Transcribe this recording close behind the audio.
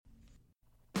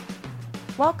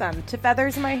Welcome to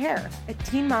Feathers in My Hair, a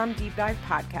Teen Mom Deep Dive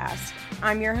podcast.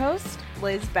 I'm your host,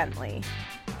 Liz Bentley.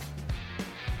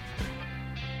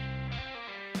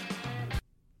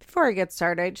 Before I get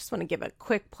started, I just want to give a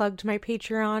quick plug to my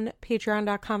Patreon,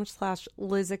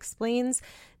 patreon.com/LizExplains.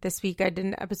 This week I did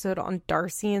an episode on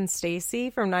Darcy and Stacey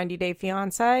from 90 Day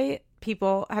Fiancé.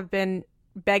 People have been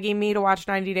begging me to watch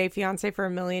 90 Day Fiancé for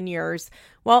a million years.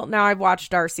 Well, now I've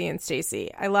watched Darcy and Stacey.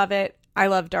 I love it. I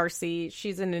love Darcy.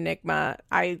 She's an enigma.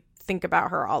 I think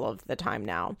about her all of the time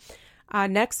now.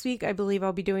 Next week, I believe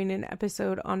I'll be doing an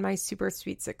episode on my Super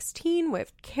Sweet 16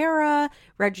 with Kara,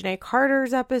 Reginae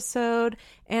Carter's episode,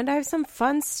 and I have some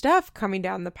fun stuff coming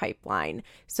down the pipeline.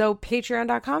 So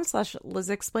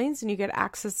patreon.com/LizExplains, and you get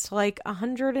access to like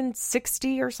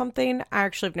 160 or something. I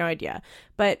actually have no idea,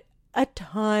 but a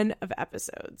ton of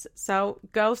episodes. So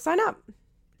go sign up.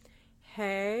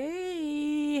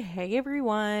 Hey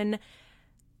everyone.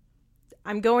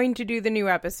 I'm going to do the new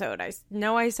episode. I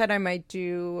know I said I might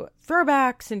do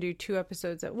throwbacks and do 2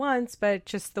 episodes at once, but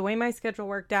just the way my schedule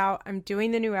worked out, I'm doing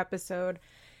the new episode.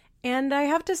 And I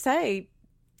have to say,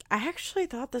 I actually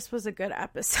thought this was a good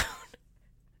episode.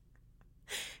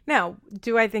 Now,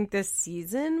 do I think this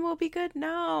season will be good?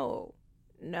 No,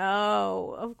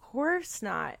 of course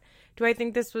not. Do I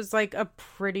think this was like a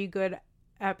pretty good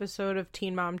episode of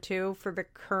Teen Mom 2 for the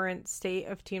current state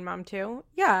of Teen Mom 2?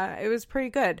 Yeah, it was pretty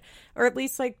good. Or at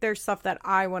least like there's stuff that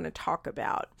I want to talk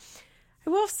about. I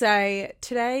will say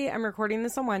today I'm recording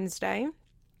this on Wednesday.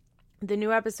 The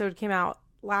new episode came out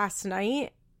last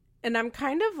night and I'm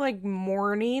kind of like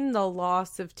mourning the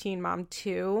loss of Teen Mom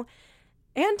 2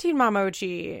 and Teen Mom OG,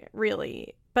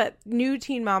 really. But new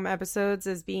Teen Mom episodes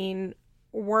as being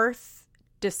worth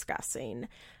discussing.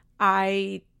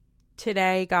 I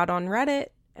today got on Reddit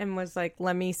and was like,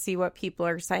 let me see what people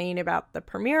are saying about the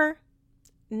premiere.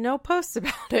 No posts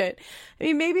about it. I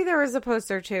mean, maybe there was a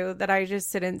post or two that I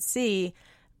just didn't see,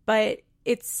 but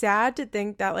it's sad to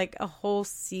think that like a whole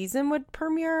season would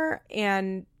premiere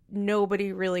and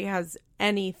nobody really has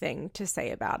anything to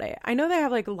say about it. I know they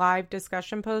have like live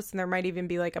discussion posts and there might even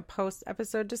be like a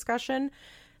post-episode discussion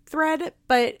thread,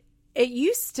 but it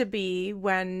used to be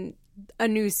when a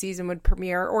new season would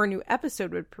premiere or a new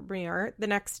episode would premiere, the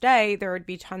next day there would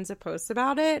be tons of posts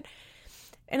about it.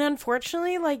 And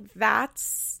unfortunately, like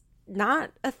that's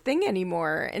not a thing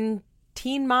anymore. And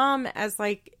Teen Mom as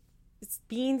like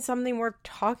being something worth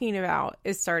talking about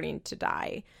is starting to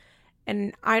die.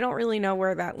 And I don't really know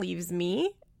where that leaves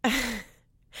me,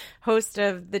 host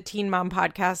of the Teen Mom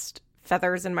podcast,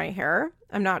 Feathers in My Hair.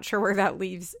 I'm not sure where that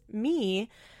leaves me.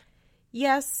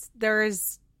 Yes, there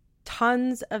is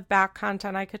tons of back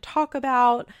content I could talk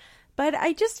about, but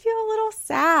I just feel a little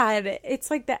sad.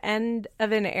 It's like the end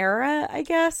of an era, I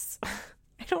guess.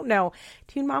 I don't know.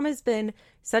 Teen Mom has been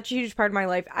such a huge part of my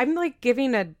life. I'm like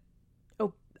giving an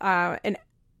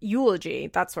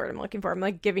eulogy. That's what I'm looking for. I'm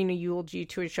like giving a eulogy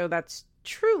to a show that's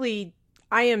truly,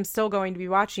 I am still going to be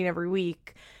watching every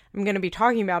week. I'm going to be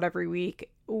talking about every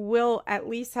week. We'll at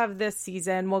least have this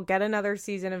season. We'll get another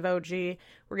season of OG.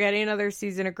 We're getting another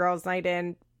season of Girls Night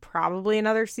In. Probably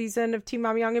another season of Teen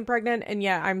Mom Young and Pregnant. And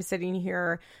yeah, I'm sitting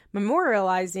here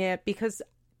memorializing it because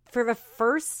for the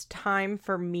first time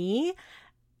for me,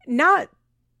 not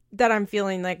that I'm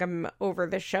feeling like I'm over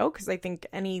the show, because I think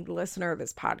any listener of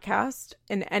this podcast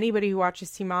and anybody who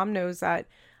watches Teen Mom knows that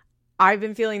I've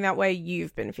been feeling that way.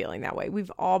 You've been feeling that way.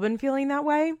 We've all been feeling that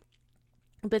way.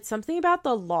 But something about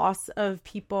the loss of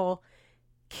people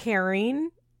caring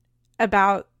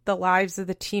about the lives of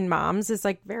the teen moms is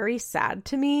like very sad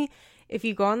to me. If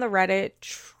you go on the Reddit,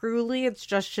 truly it's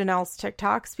just Janelle's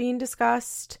TikToks being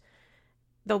discussed.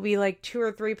 There'll be like 2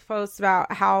 or 3 posts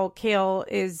about how Kale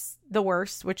is the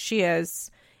worst, which she is,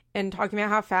 and talking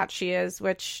about how fat she is,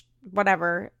 which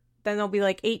whatever. Then there'll be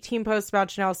like 18 posts about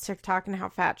Janelle's TikTok and how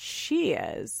fat she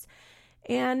is.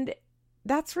 And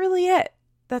that's really it.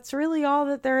 That's really all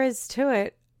that there is to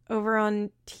it over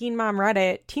on Teen Mom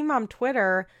Reddit. Teen Mom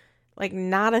Twitter, like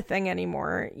not a thing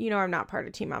anymore. You know, I'm not part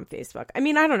of Teen Mom Facebook. I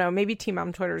mean, I don't know, maybe Teen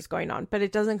Mom Twitter is going on, but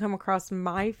it doesn't come across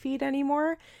my feed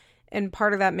anymore. And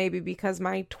part of that maybe because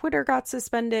my Twitter got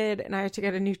suspended and I had to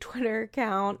get a new Twitter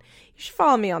account. You should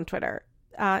follow me on Twitter.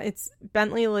 It's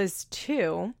Bentley Liz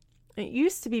 2. It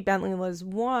used to be Bentley Liz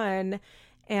 1.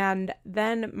 And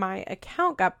then my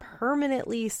account got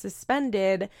permanently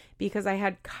suspended because I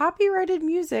had copyrighted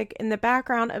music in the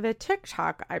background of a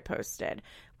TikTok I posted.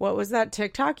 What was that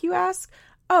TikTok, you ask?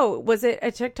 Oh, was it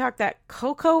a TikTok that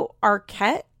Coco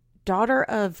Arquette, daughter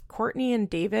of Courtney and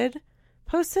David,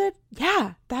 posted?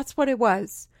 Yeah, that's what it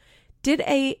was. Did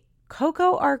a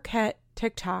Coco Arquette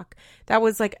TikTok that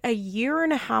was like a year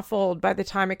and a half old by the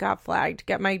time it got flagged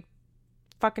get my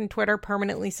fucking Twitter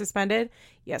permanently suspended?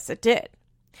 Yes, it did.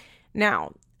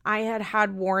 Now, I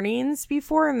had warnings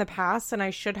before in the past, and I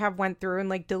should have went through and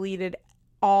like deleted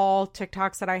all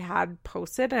TikToks that I had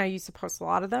posted, and I used to post a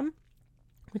lot of them,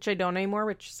 which I don't anymore,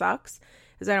 which sucks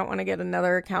because I don't want to get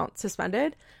another account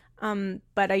suspended.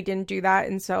 But I didn't do that,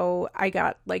 and so I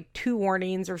got like 2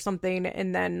 warnings or something,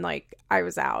 and then like I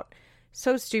was out.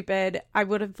 So stupid. I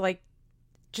would have like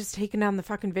just taken down the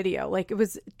fucking video. Like, it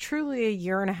was truly a 1.5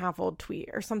 year old tweet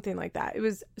or something like that. It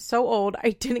was so old.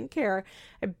 I didn't care.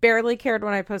 I barely cared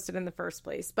when I posted in the first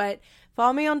place. But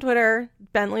follow me on Twitter,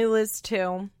 Bentley Liz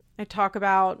 2. I talk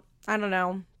about, I don't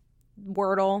know,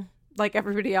 Wordle, like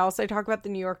everybody else. I talk about the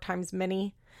New York Times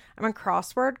Mini. I'm a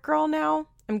crossword girl now.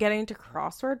 I'm getting into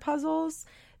crossword puzzles.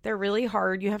 They're really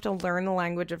hard. You have to learn the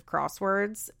language of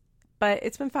crosswords, but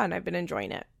it's been fun. I've been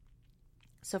enjoying it.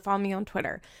 So follow me on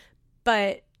Twitter.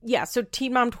 But yeah, so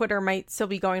Teen Mom Twitter might still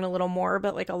be going a little more,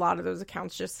 but like a lot of those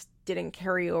accounts just didn't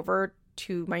carry over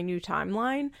to my new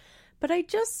timeline. But I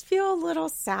just feel a little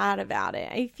sad about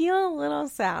it.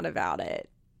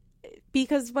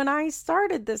 Because when I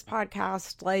started this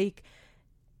podcast, like,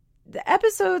 the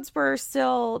episodes were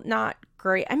still not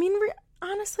great. I mean,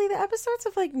 honestly, the episodes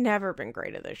have like never been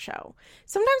great of this show.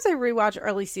 Sometimes I rewatch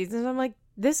early seasons and I'm like,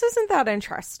 this isn't that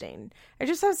interesting. I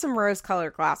just have some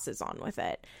rose-colored glasses on with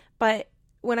it. But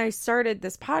when I started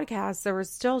this podcast, there was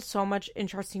still so much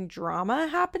interesting drama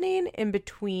happening in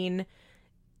between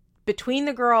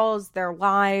the girls, their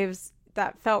lives,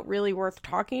 that felt really worth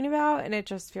talking about. And it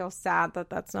just feels sad that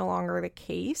that's no longer the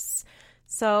case.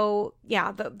 So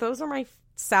yeah, those are my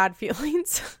sad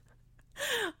feelings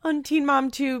on Teen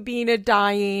Mom 2 being a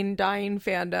dying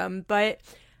fandom. But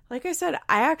like I said,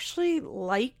 I actually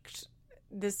liked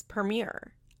this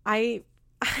premiere. I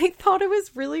thought it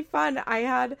was really fun. I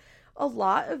had a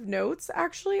lot of notes.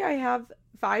 Actually, I have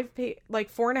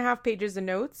 4.5 pages of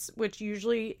notes, which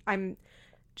usually I'm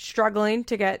struggling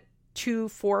to get to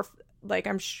 4 pages.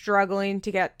 I'm struggling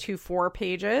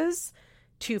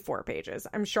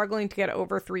to get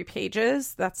over 3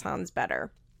 pages. That sounds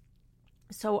better.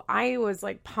 So I was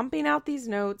like pumping out these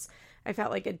notes. I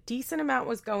felt like a decent amount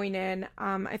was going in.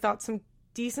 I thought some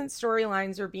decent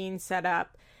storylines were being set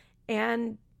up.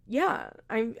 And yeah,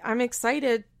 I'm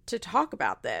excited to talk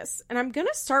about this. And I'm going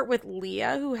to start with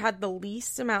Leah, who had the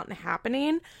least amount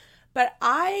happening. But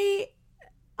I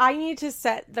need to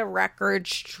set the record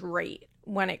straight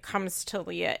when it comes to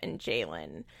Leah and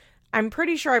Jalen. I'm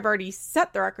pretty sure I've already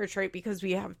set the record straight because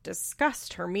we have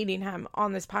discussed her meeting him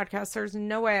on this podcast. There's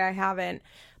no way I haven't.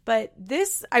 But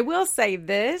this, I will say,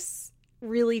 this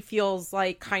really feels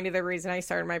like kind of the reason I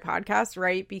started my podcast,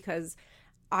 right? Because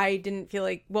I didn't feel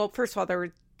like, well, first of all, there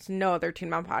was no other Teen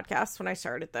Mom podcast when I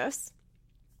started this.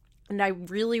 And I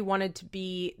really wanted to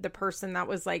be the person that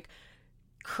was like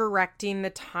correcting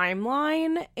the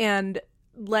timeline and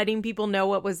letting people know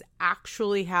what was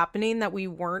actually happening that we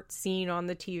weren't seeing on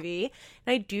the TV.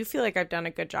 And I do feel like I've done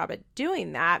a good job at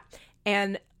doing that.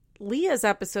 And Leah's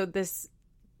episode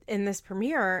in this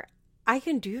premiere, I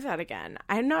can do that again.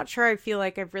 I'm not sure I feel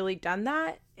like I've really done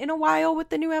that in a while with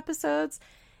the new episodes.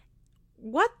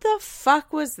 What the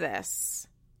fuck was this?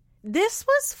 This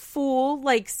was full,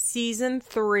 like, season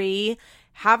 3,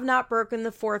 have not broken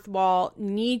the fourth wall,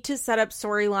 need to set up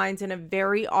storylines in a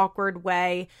very awkward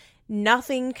way.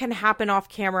 Nothing can happen off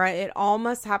camera. It all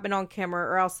must happen on camera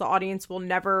or else the audience will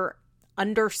never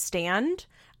understand.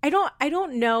 I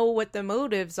don't know what the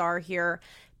motives are here,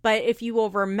 but if you will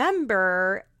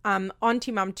remember, on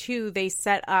Teen Mom 2, they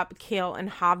set up Kale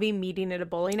and Javi meeting at a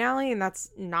bowling alley, and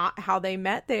that's not how they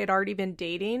met. They had already been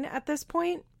dating at this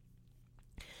point.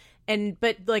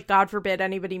 But like, God forbid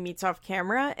anybody meets off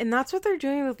camera. And that's what they're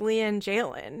doing with Leah and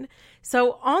Jalen.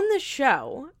 So on the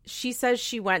show, she says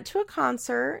she went to a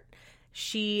concert.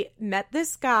 She met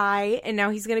this guy, and now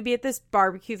he's going to be at this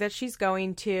barbecue that she's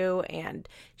going to, and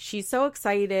she's so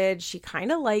excited. She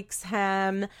kind of likes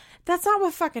him. That's not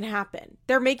what fucking happened.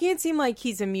 They're making it seem like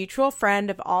he's a mutual friend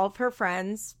of all of her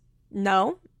friends.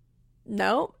 No,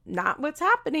 not what's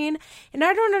happening. And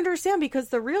I don't understand, because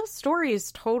the real story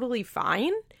is totally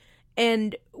fine,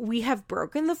 and we have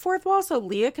broken the fourth wall, so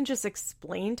Leah can just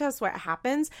explain to us what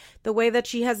happens the way that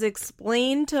she has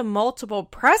explained to multiple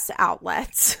press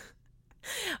outlets.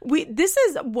 This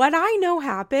is what I know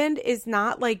happened, is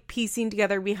not like piecing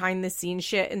together behind the scenes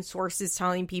shit and sources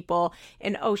telling people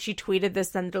and, oh, she tweeted this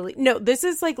then delete. No, this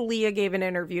is like Leah gave an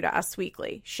interview to Us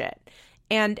Weekly shit.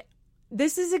 And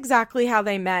this is exactly how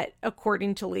they met,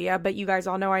 according to Leah. But you guys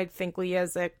all know I think Leah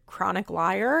is a chronic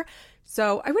liar.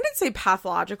 So I wouldn't say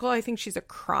pathological. I think she's a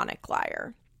chronic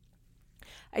liar.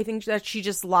 I think that she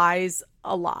just lies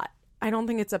a lot. I don't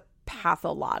think it's a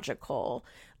pathological,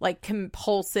 like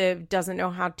compulsive, doesn't know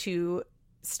how to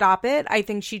stop it. I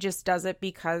think she just does it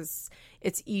because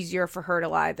it's easier for her to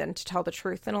lie than to tell the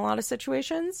truth in a lot of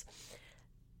situations.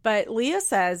 But Leah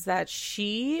says that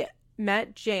she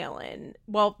met Jalen.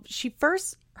 Well, she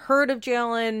first heard of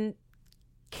Jalen,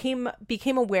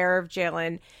 became aware of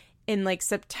Jalen in like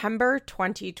September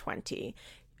 2020.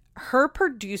 Her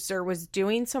producer was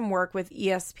doing some work with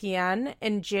ESPN,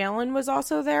 and Jalen was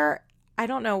also there. I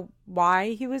don't know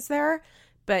why he was there,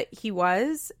 but he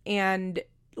was. And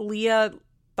Leah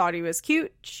thought he was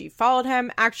cute. She followed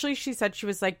him. Actually, she said she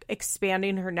was like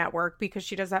expanding her network because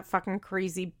she does that fucking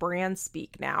crazy brand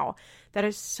speak now that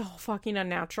is so fucking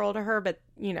unnatural to her, but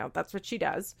you know, that's what she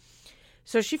does.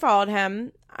 So she followed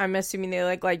him. I'm assuming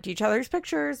they liked each other's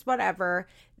pictures, whatever.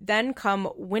 Then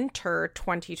come winter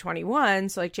 2021,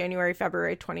 so like January,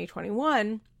 February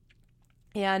 2021,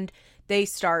 and they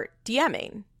start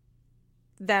DMing.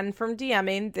 Then from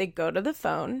DMing, they go to the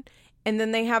phone. And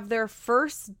then they have their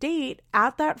first date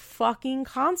at that fucking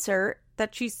concert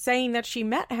that she's saying that she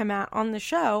met him at on the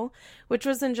show, which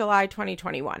was in July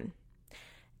 2021.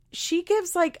 She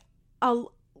gives like a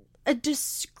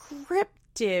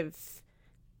descriptive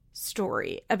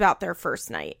story about their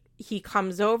first night. He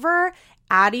comes over,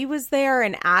 Addie was there,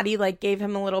 and Addie like gave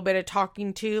him a little bit of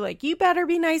talking to, like, you better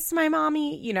be nice to my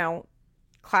mommy, you know,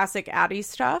 classic Addie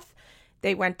stuff.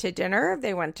 They went to dinner,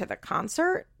 they went to the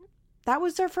concert. That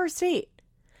was their first date.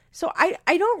 So I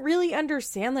don't really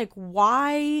understand, like,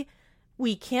 why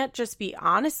we can't just be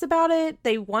honest about it.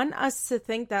 They want us to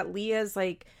think that Leah's,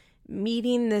 like,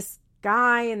 meeting this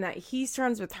guy and that he's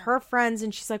friends with her friends.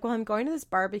 And she's like, well, I'm going to this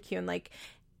barbecue and, like,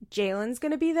 Jalen's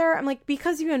going to be there. I'm like,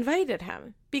 because you invited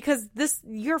him. Because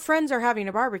your friends are having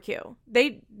a barbecue.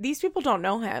 These people don't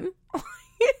know him.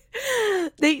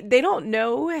 They don't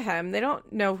know him. They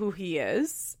don't know who he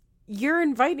is. You're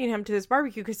inviting him to this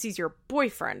barbecue because he's your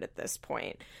boyfriend at this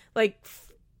point. Like,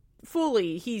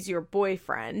 fully, he's your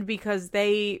boyfriend because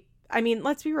I mean,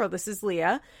 let's be real. This is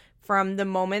Leah. From the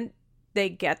moment they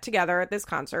get together at this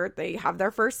concert, they have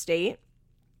their first date.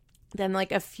 Then,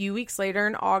 like, a few weeks later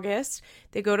in August,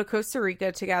 they go to Costa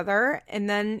Rica together. And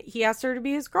then he asked her to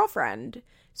be his girlfriend.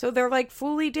 So they're, like,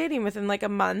 fully dating within, like, a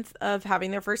month of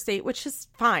having their first date, which is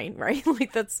fine, right?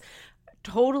 Like, that's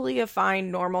totally a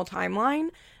fine, normal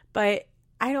timeline. But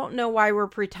I don't know why we're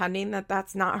pretending that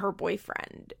that's not her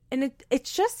boyfriend. And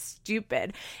it's just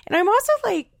stupid. And I'm also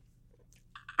like,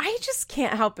 I just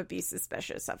can't help but be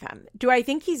suspicious of him. Do I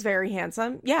think he's very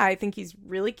handsome? Yeah, I think he's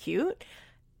really cute.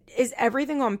 Is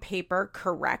everything on paper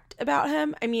correct about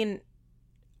him? I mean,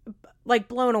 like,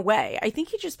 blown away. I think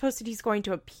he just posted he's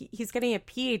getting a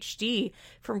PhD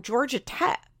from Georgia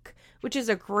Tech, which is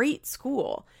a great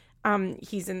school.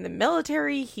 He's in the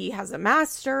military. He has a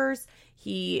master's.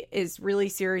 He is really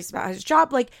serious about his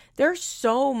job. Like, there's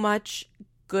so much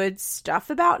good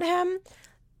stuff about him,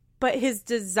 but his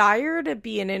desire to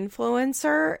be an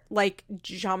influencer, like,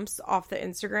 jumps off the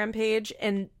Instagram page.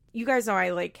 And you guys know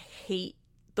I, like, hate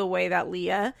the way that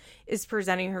Leah is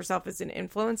presenting herself as an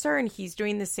influencer, and he's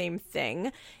doing the same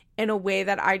thing in a way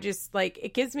that I just, like,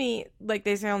 it gives me, like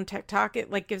they say on TikTok,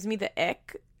 it, like, gives me the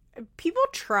ick. People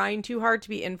trying too hard to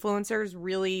be influencers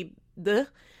really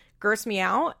gross me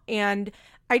out. And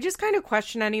I just kind of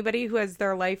question anybody who has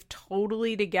their life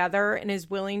totally together and is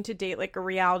willing to date, like, a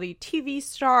reality TV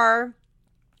star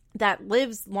that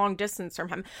lives long distance from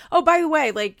him. Oh, by the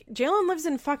way, like, Jalen lives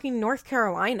in fucking North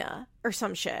Carolina or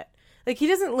some shit. Like, he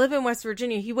doesn't live in West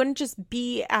Virginia. He wouldn't just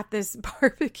be at this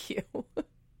barbecue.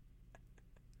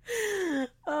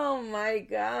 Oh my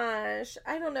gosh.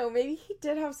 I don't know. Maybe he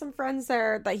did have some friends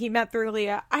there that he met through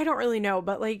Leah. I don't really know.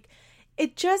 But, like,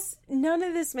 it just, none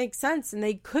of this makes sense. And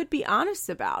they could be honest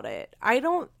about it. I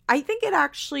think it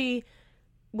actually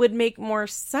would make more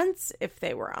sense if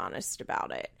they were honest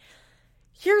about it.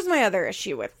 Here's my other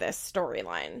issue with this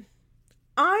storyline.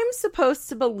 I'm supposed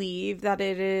to believe that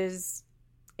it is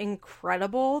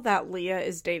incredible that Leah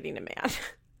is dating a man.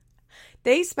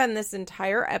 They spend this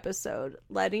entire episode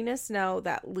letting us know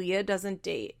that Leah doesn't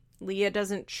date. Leah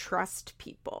doesn't trust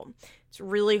people. It's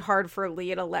really hard for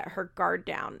Leah to let her guard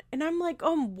down. And I'm like,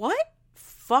 what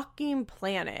fucking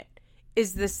planet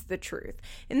is this the truth?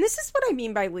 And this is what I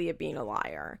mean by Leah being a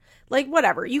liar. Like,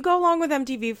 whatever. You go along with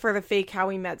MTV for the fake How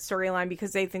We Met storyline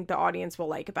because they think the audience will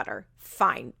like it better.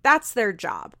 Fine. That's their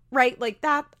job, right? Like,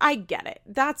 that, I get it.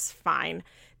 That's fine.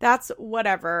 That's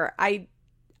whatever. I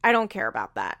don't care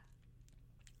about that.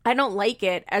 I don't like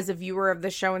it as a viewer of the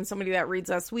show and somebody that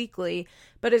reads Us Weekly,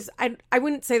 but I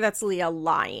wouldn't say that's Leah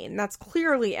lying. That's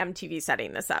clearly MTV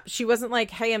setting this up. She wasn't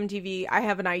like, hey, MTV, I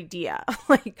have an idea.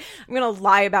 Like, I'm going to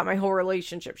lie about my whole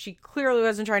relationship. She clearly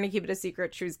wasn't trying to keep it a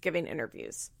secret. She was giving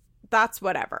interviews. That's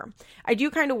whatever. I do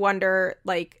kind of wonder,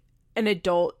 like, an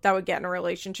adult that would get in a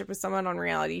relationship with someone on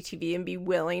reality TV and be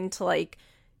willing to, like,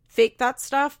 fake that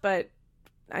stuff. But,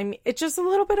 I mean, it's just a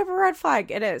little bit of a red flag.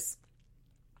 It is.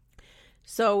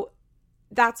 So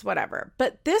that's whatever.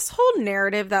 But this whole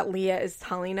narrative that Leah is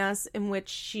telling us, in which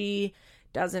she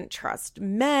doesn't trust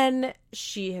men,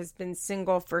 she has been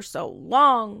single for so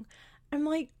long, I'm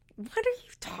like, what are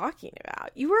you talking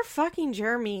about? You were fucking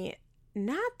Jeremy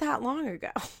not that long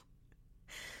ago.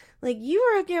 Like, you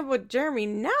were hooking up with Jeremy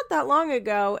not that long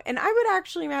ago, and I would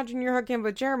actually imagine you're hooking up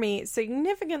with Jeremy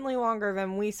significantly longer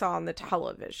than we saw on the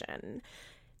television.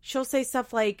 She'll say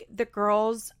stuff like, the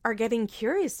girls are getting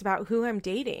curious about who I'm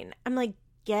dating. I'm like,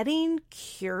 getting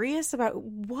curious about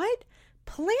what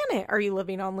planet are you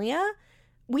living on, Leah?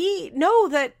 We know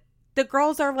that the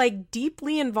girls are, like,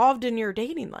 deeply involved in your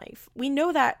dating life. We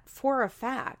know that for a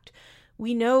fact.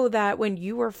 We know that when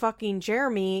you were fucking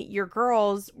Jeremy, your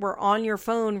girls were on your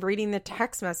phone reading the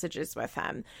text messages with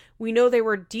him. We know they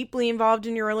were deeply involved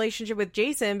in your relationship with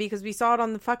Jason because we saw it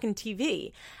on the fucking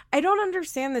TV. I don't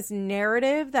understand this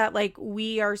narrative that, like,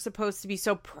 we are supposed to be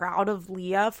so proud of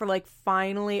Leah for, like,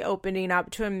 finally opening up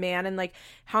to a man, and, like,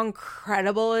 how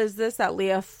incredible is this that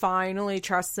Leah finally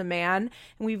trusts a man,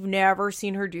 and we've never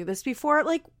seen her do this before.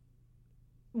 Like,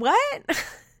 what?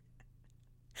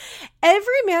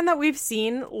 Every man that we've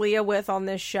seen Leah with on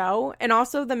this show, and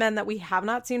also the men that we have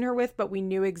not seen her with but we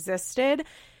knew existed,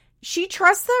 she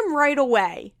trusts them right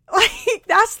away. Like,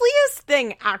 that's Leah's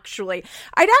thing, actually.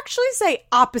 I'd actually say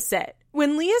opposite.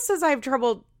 When Leah says I have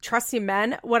trouble trusting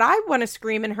men, what I want to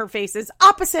scream in her face is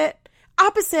opposite.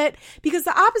 Opposite, because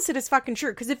the opposite is fucking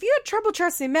true. Because if you had trouble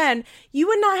trusting men, you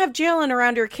would not have Jalen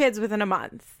around your kids within a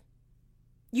month.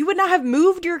 You would not have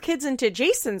moved your kids into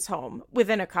Jason's home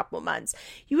within a couple months.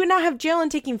 You would not have Jalen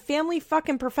taking family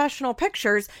fucking professional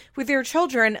pictures with your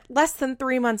children less than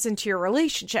 3 months into your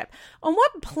relationship. On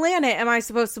what planet am I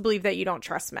supposed to believe that you don't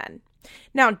trust men?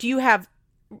 Now, do you have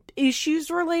issues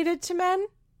related to men?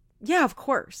 Yeah, of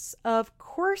course. Of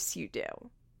course you do.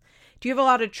 Do you have a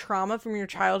lot of trauma from your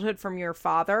childhood from your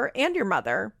father and your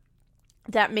mother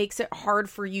that makes it hard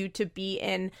for you to be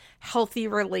in healthy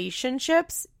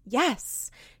relationships?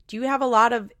 Yes. Do you have a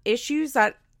lot of issues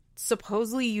that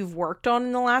supposedly you've worked on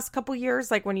in the last couple years,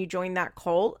 like when you joined that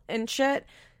cult and shit?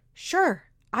 Sure.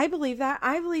 I believe that.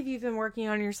 I believe you've been working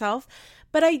on yourself.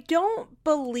 But I don't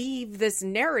believe this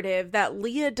narrative that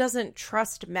Leah doesn't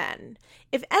trust men.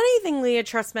 If anything, Leah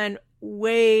trusts men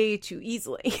way too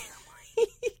easily.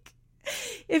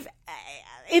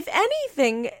 If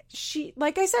anything, she,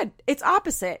 like I said, it's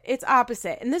opposite. It's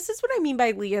opposite. And this is what I mean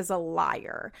by Leah's a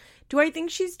liar. Do I think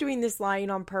she's doing this lying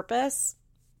on purpose?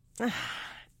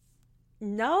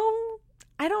 No,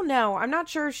 I don't know. I'm not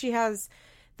sure if she has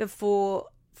the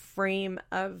full frame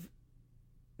of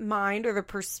mind or the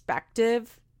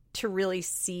perspective to really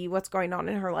see what's going on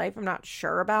in her life. I'm not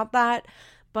sure about that.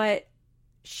 But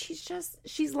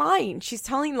she's lying. She's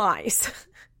telling lies.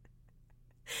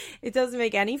 It doesn't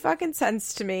make any fucking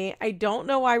sense to me. I don't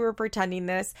know why we're pretending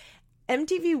this.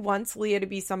 MTV wants Leah to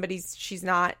be somebody she's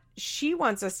not. She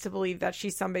wants us to believe that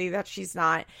she's somebody that she's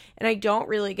not. And I don't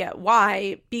really get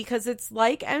why, because it's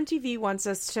like MTV wants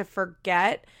us to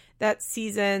forget that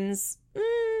seasons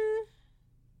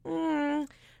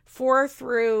 4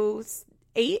 through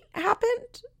 8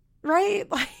 happened, right?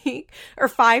 Like, or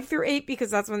 5 through 8,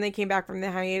 because that's when they came back from the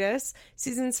hiatus.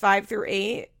 Seasons 5 through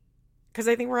 8. Because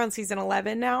I think we're on season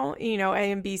 11 now. You know,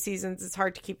 A and B seasons, it's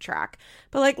hard to keep track.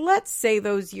 But, like, let's say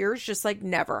those years just, like,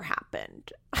 never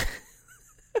happened.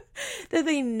 That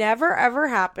they never, ever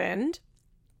happened.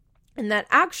 And that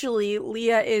actually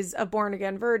Leah is a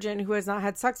born-again virgin who has not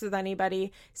had sex with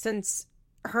anybody since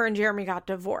her and Jeremy got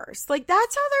divorced. Like,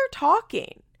 that's how they're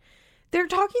talking. They're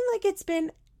talking like it's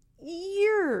been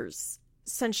years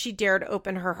since she dared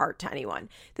open her heart to anyone.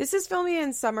 This is filming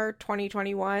in summer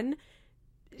 2021.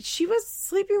 She was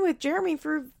sleeping with Jeremy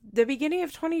through the beginning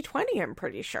of 2020, I'm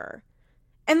pretty sure.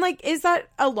 And, like, is that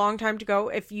a long time to go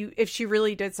if she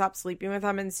really did stop sleeping with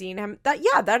him and seeing him?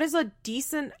 That is a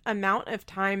decent amount of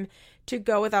time to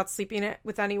go without sleeping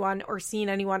with anyone or seeing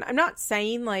anyone. I'm not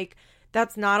saying, like,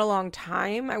 that's not a long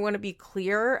time. I want to be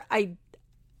clear. I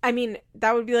mean,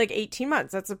 that would be like 18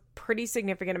 months. That's a pretty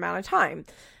significant amount of time.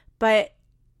 But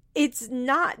it's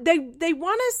not, they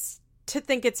want us to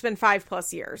think it's been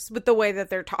 5+ years with the way that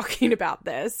they're talking about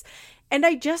this. And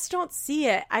I just don't see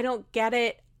it. I don't get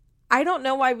it. I don't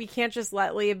know why we can't just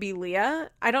let Leah be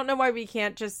Leah. I don't know why we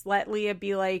can't just let Leah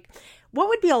be like, what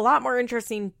would be a lot more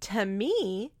interesting to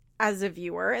me as a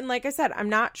viewer. And like I said, I'm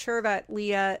not sure that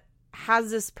Leah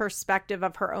has this perspective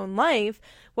of her own life.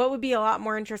 What would be a lot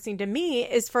more interesting to me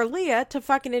is for Leah to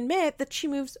fucking admit that she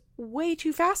moves way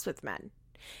too fast with men.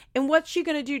 And what's she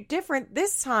going to do different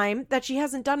this time that she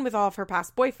hasn't done with all of her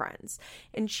past boyfriends?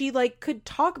 And she like could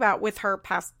talk about with her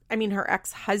past, her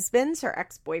ex-husbands, her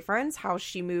ex-boyfriends, how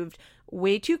she moved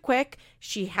way too quick.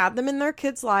 She had them in their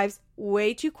kids' lives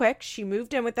way too quick. She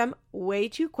moved in with them way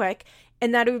too quick.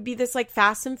 And that it would be this like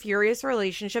fast and furious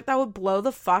relationship that would blow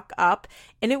the fuck up.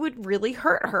 And it would really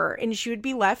hurt her. And she would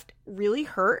be left really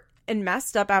hurt and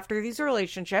messed up after these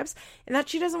relationships. And that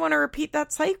she doesn't want to repeat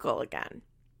that cycle again.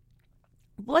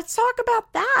 Let's talk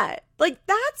about that. Like,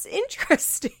 that's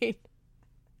interesting.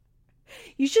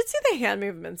 You should see the hand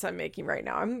movements I'm making right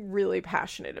now. I'm really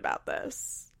passionate about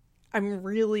this. I'm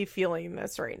really feeling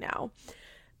this right now.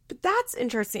 But that's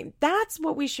interesting. That's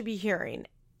what we should be hearing.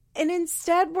 And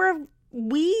instead,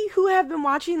 we who have been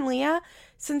watching Leah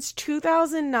since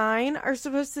 2009 are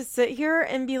supposed to sit here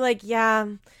and be like, yeah,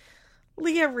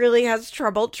 Leah really has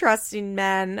trouble trusting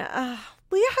men.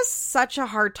 Leah has such a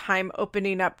hard time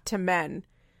opening up to men.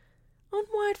 On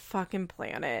what fucking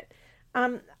planet? I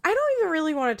don't even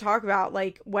really want to talk about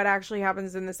like what actually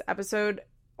happens in this episode.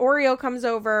 Oreo comes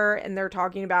over and they're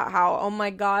talking about how, oh my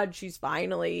God, there's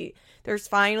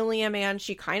finally a man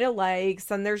she kind of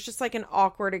likes. And there's just like an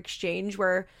awkward exchange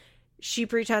where she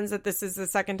pretends that this is the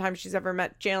second time she's ever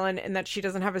met Jalen and that she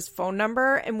doesn't have his phone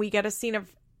number. And we get a scene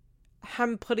of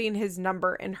him putting his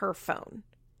number in her phone.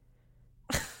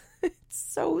 It's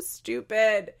so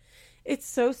stupid. It's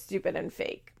so stupid and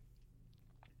fake.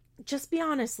 Just be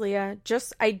honest, Leah.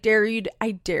 I dare you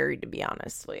to be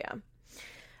honest, Leah.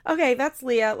 Okay, that's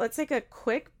Leah. Let's take a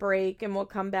quick break and we'll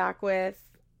come back with,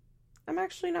 I'm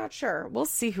actually not sure. We'll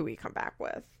see who we come back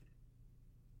with.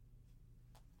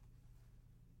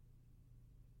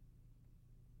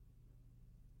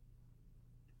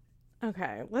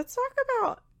 Okay, let's talk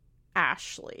about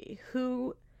Ashley,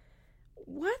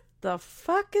 what the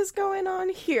fuck is going on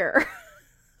here?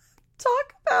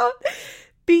 Talk about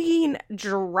being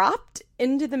dropped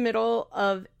into the middle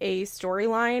of a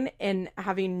storyline and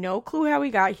having no clue how we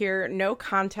got here, no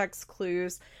context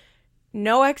clues,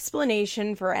 no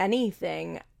explanation for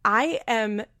anything. I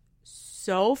am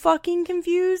so fucking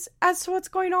confused as to what's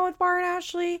going on with Bar and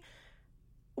Ashley.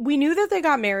 We knew that they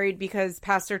got married because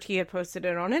Pastor T had posted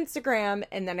it on Instagram,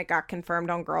 and then it got confirmed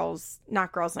on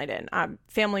not Girls Night In,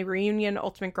 Family Reunion,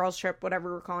 Ultimate Girls Trip,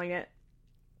 whatever we're calling it.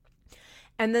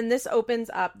 And then this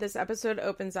episode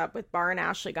opens up with Bar and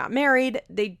Ashley got married.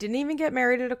 They didn't even get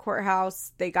married at a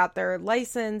courthouse. They got their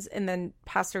license, and then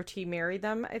Pastor T married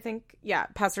them, I think. Yeah,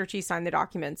 Pastor T signed the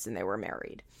documents, and they were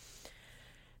married.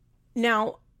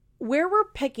 Now, where we're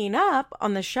picking up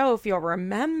on the show, if you'll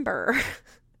remember...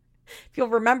 If you'll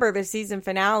remember, the season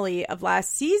finale of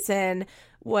last season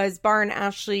was Bar and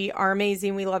Ashley are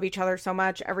amazing. We love each other so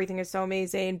much. Everything is so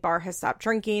amazing. Bar has stopped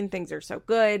drinking. Things are so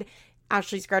good.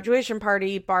 Ashley's graduation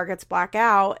party, Bar gets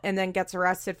blackout and then gets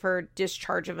arrested for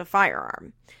discharge of a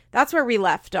firearm. That's where we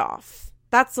left off.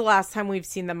 That's the last time we've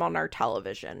seen them on our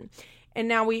television. And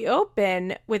now we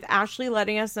open with Ashley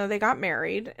letting us know they got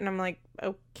married. And I'm like,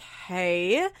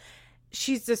 okay.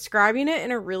 She's describing it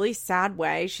in a really sad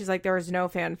way. She's like, there was no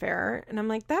fanfare. And I'm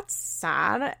like, that's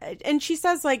sad. And she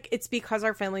says, like, it's because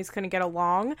our families couldn't get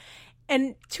along.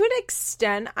 And to an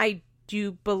extent, I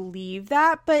do believe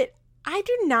that. But I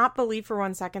do not believe for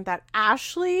 1 second that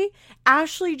Ashley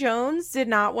Jones did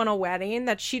not want a wedding,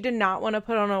 that she did not want to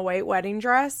put on a white wedding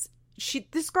dress.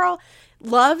 This girl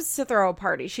loves to throw a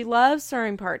party. She loves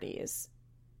throwing parties.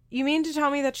 You mean to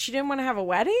tell me that she didn't want to have a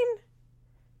wedding?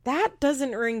 That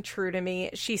doesn't ring true to me.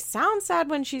 She sounds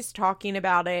sad when she's talking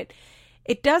about it.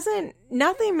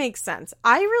 Nothing makes sense.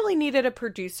 I really needed a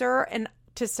producer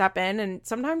to step in, and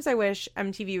sometimes I wish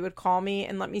MTV would call me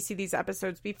and let me see these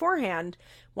episodes beforehand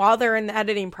while they're in the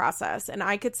editing process, and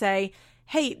I could say,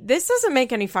 hey, this doesn't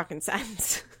make any fucking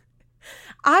sense.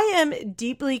 I am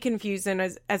deeply confused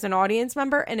as an audience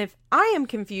member, and if I am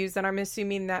confused, then I'm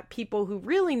assuming that people who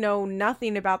really know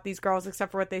nothing about these girls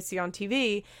except for what they see on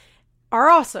TV are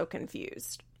also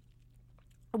confused.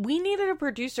 We needed a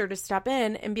producer to step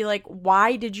in and be like,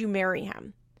 why did you marry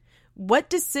him? What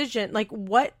decision, like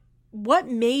what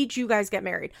made you guys get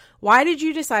married? Why did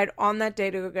you decide on that day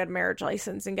to go get a marriage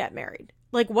license and get married?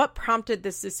 Like, what prompted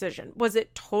this decision? Was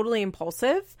it totally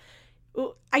impulsive?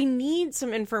 I need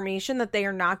some information that they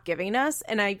are not giving us,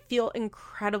 and I feel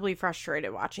incredibly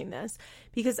frustrated watching this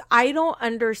because I don't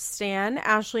understand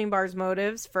Ashley and Bar's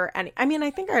motives for any. I mean, I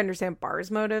think I understand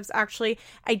Bar's motives, actually.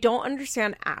 I don't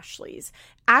understand Ashley's.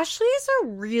 Ashley is a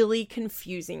really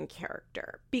confusing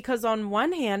character because on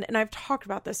one hand, and I've talked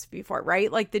about this before, right?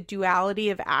 Like the duality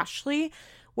of Ashley,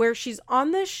 where she's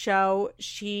on this show,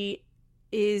 she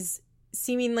is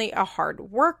seemingly a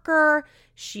hard worker.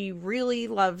 She really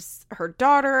loves her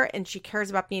daughter and she cares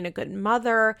about being a good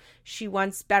mother. She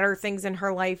wants better things in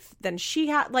her life than she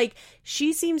had. Like,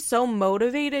 she seems so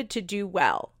motivated to do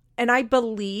well. And I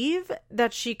believe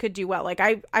that she could do well. Like,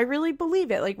 I really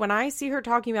believe it. Like, when I see her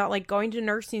talking about, like, going to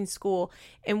nursing school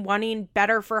and wanting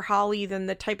better for Holly than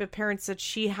the type of parents that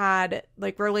she had,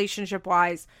 like,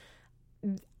 relationship-wise,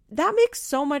 that makes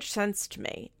so much sense to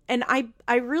me. And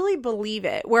I really believe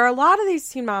it. Where a lot of these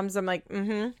teen moms, I'm like,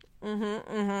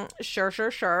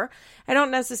 sure. I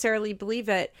don't necessarily believe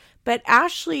it. But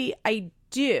Ashley, I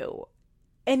do.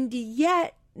 And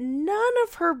yet, none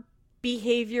of her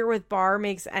behavior with Bar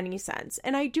makes any sense.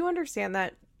 And I do understand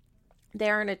that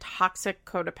they're in a toxic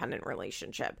codependent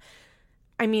relationship.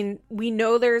 I mean, we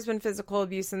know there's been physical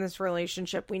abuse in this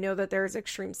relationship. We know that there's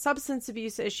extreme substance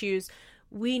abuse issues.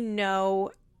 We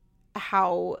know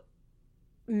how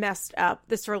messed up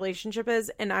this relationship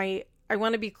is. And I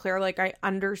want to be clear, like, I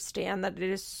understand that it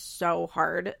is so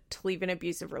hard to leave an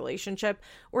abusive relationship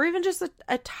or even just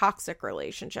a toxic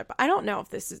relationship. I don't know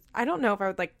if I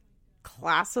would like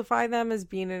classify them as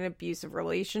being an abusive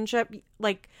relationship.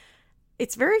 Like,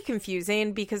 it's very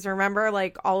confusing because remember,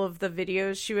 like, all of the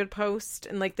videos she would post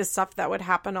and like the stuff that would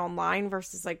happen online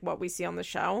versus like what we see on the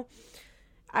show.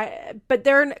 But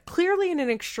they're clearly in an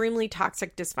extremely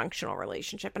toxic, dysfunctional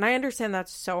relationship. And I understand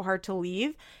that's so hard to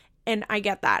leave. And I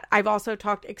get that. I've also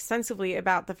talked extensively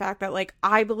about the fact that, like,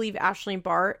 I believe Ashley and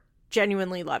Bar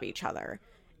genuinely love each other.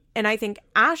 And I think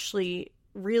Ashley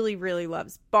really, really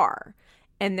loves Bar.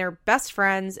 And they're best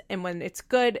friends. And when it's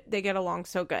good, they get along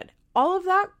so good. All of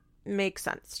that makes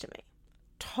sense to me.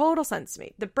 Total sense to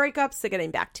me. The breakups, the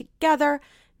getting back together,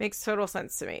 makes total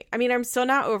sense to me. I mean, I'm still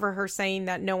not over her saying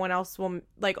that no one else will,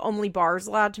 like, only Bar's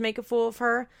allowed to make a fool of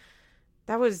her.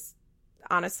 That was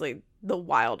honestly the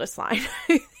wildest line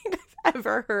I think I've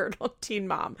ever heard on Teen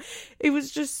Mom. It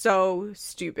was just so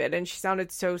stupid, and she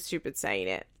sounded so stupid saying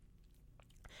it.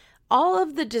 All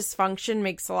of the dysfunction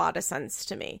makes a lot of sense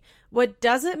to me. What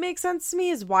doesn't make sense to me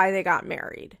is why they got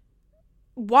married.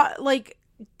 What, like,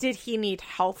 did he need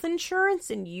health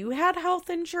insurance and you had health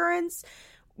insurance?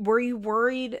 Were you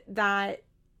worried that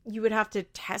you would have to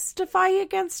testify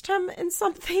against him in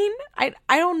something? I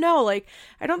don't know. Like,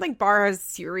 I don't think Bar has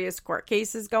serious court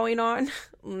cases going on.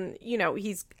 You know,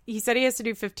 he said he has to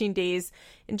do 15 days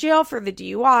in jail for the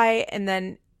DUI, and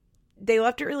then they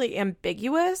left it really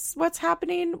ambiguous what's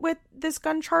happening with this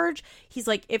gun charge. He's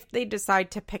like, if they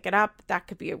decide to pick it up, that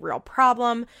could be a real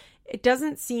problem. It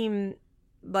doesn't seem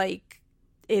like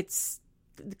it's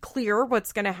clear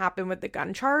what's going to happen with the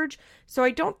gun charge. So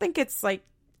I don't think it's like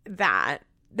that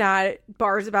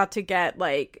Bar's about to get,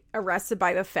 like, arrested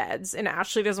by the feds and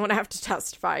Ashley doesn't want to have to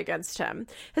testify against him.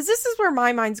 Because this is where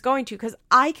my mind's going to, because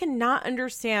I cannot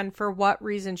understand for what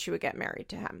reason she would get married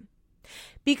to him.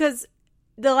 Because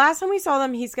the last time we saw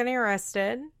them, he's getting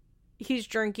arrested. He's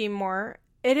drinking more.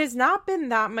 It has not been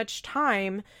that much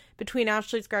time between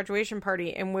Ashley's graduation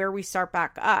party and where we start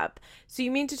back up. So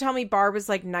you mean to tell me Bar was,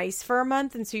 like, nice for a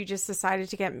month and so you just decided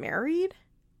to get married?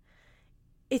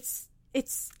 It's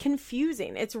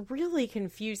confusing. It's really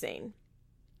confusing.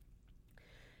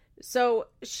 So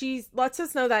she lets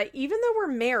us know that even though we're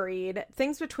married,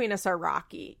 things between us are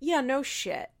rocky. Yeah, no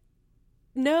shit.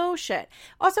 No shit.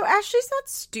 Also, Ashley's not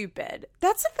stupid.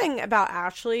 That's the thing about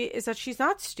Ashley, is that she's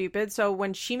not stupid. So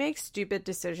when she makes stupid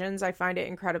decisions, I find it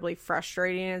incredibly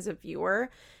frustrating as a viewer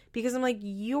because I'm like,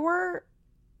 you're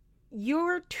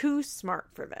too smart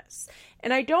for this.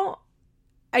 And I don't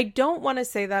want to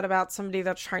say that about somebody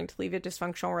that's trying to leave a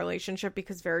dysfunctional relationship,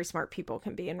 because very smart people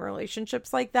can be in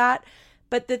relationships like that.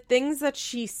 But the things that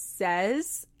she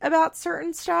says about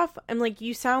certain stuff, I'm like,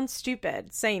 you sound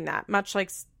stupid saying that, much like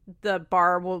the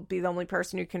Bar will be the only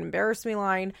person who can embarrass me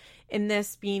line. In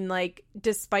this being like,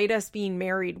 despite us being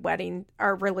married,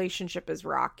 our relationship is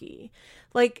rocky.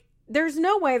 Like, there's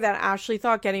no way that Ashley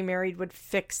thought getting married would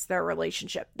fix their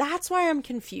relationship. That's why I'm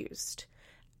confused.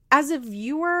 As a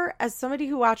viewer, as somebody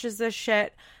who watches this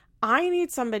shit, I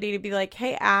need somebody to be like,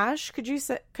 hey, Ash, could you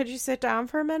sit down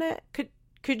for a minute?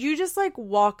 Could you just, like,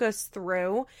 walk us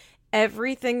through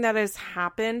everything that has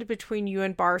happened between you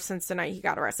and Bar since the night he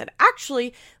got arrested.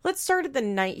 Actually, let's start at the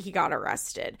night he got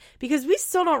arrested, because we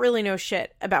still don't really know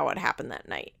shit about what happened that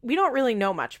night. We don't really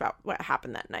know much about what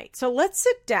happened that night. So let's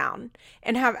sit down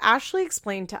and have Ashley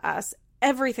explain to us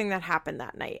everything that happened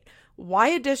that night.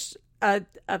 Why a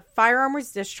firearm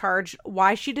was discharged,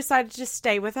 why she decided to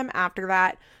stay with him after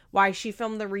that, why she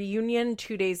filmed the reunion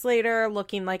 2 days later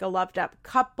looking like a loved up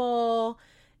couple,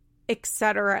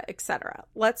 etc., etc.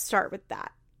 Let's start with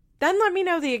that. Then let me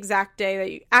know the exact day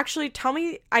that you actually tell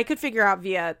me. I could figure out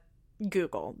via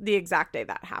Google the exact day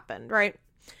that happened, right?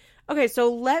 Okay,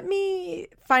 so let me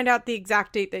find out the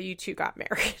exact date that you two got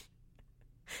married.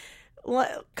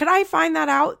 Could I find that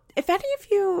out? If any of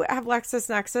you have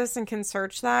LexisNexis and can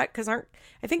search that, because I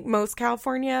think most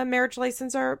California marriage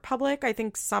licenses are public. I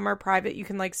think some are private. You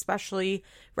can like specially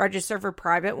register for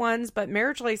private ones, but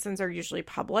marriage licenses are usually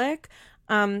public.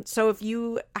 So if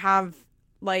you have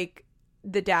like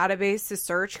the database to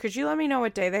search, could you let me know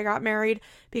what day they got married?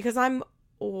 Because I'm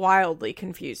wildly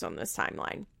confused on this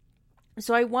timeline.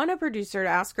 So I want a producer to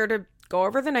ask her to go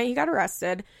over the night he got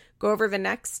arrested, go over the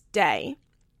next day,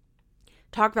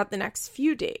 talk about the next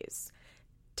few days,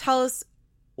 tell us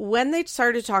when they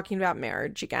started talking about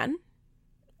marriage again,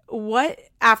 what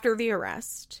after the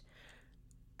arrest,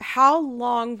 how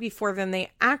long before then they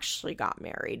actually got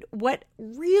married, what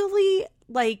really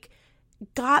like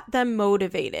got them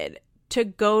motivated to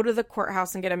go to the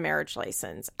courthouse and get a marriage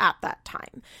license at that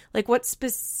time, like what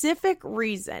specific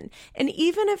reason. And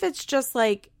even if it's just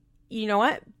like, you know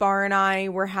what, Bar and I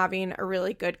were having a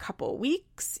really good couple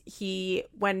weeks.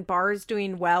 When Bar's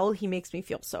doing well, he makes me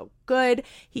feel so good.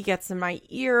 He gets in my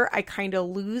ear. I kind of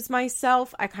lose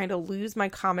myself. I kind of lose my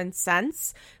common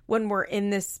sense when we're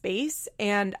in this space.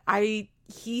 And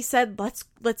he said, let's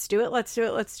do it. Let's do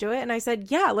it. Let's do it. And I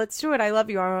said, yeah, let's do it. I love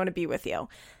you. I want to be with you.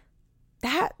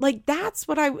 That would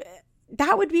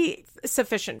be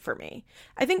sufficient for me.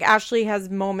 I think Ashley has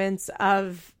moments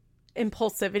of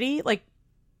impulsivity, like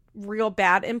real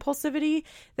bad impulsivity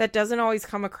that doesn't always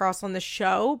come across on the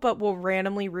show, but will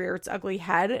randomly rear its ugly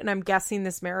head. And I'm guessing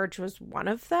this marriage was one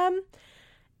of them.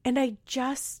 And I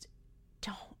just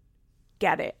don't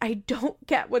get it. I don't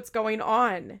get what's going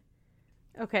on.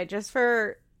 Okay, just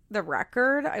for the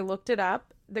record, I looked it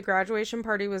up. The graduation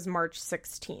party was March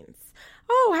 16th.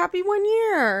 Oh, happy 1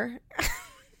 year.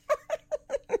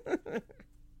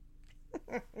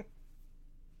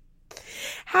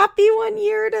 Happy 1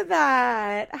 year to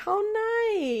that. How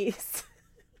nice.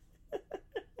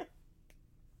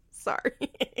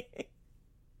 Sorry.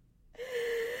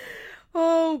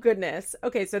 Oh, goodness.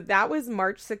 Okay, so that was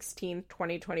March 16th,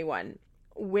 2021.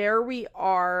 Where we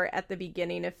are at the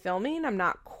beginning of filming, I'm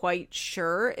not quite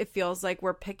sure. It feels like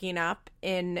we're picking up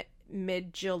in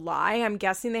mid-July. I'm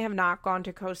guessing they have not gone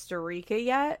to Costa Rica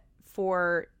yet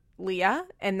for Leah,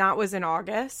 and that was in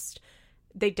August.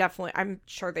 I'm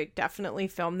sure they definitely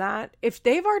filmed that. If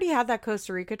they've already had that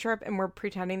Costa Rica trip and we're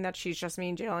pretending that she's just me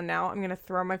and Jalen now, I'm going to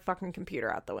throw my fucking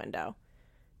computer out the window.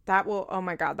 Oh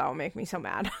my God, that will make me so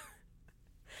mad.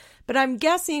 But I'm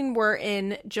guessing we're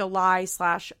in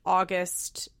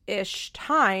July/August-ish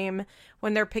time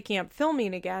when they're picking up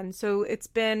filming again. So it's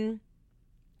been,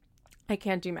 I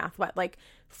can't do math, like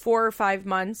 4 or 5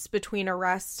 months between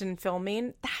arrest and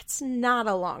filming. That's not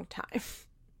a long time,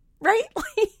 right?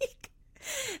 Like,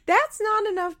 that's not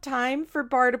enough time for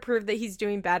Bar to prove that he's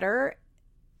doing better.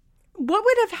 What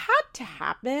would have had to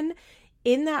happen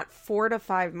in that 4 to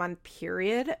 5 month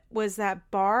period was that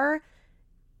Bar,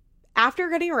 after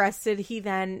getting arrested, he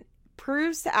then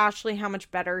proves to Ashley how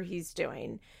much better he's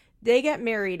doing. They get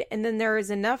married, and then there is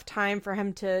enough time for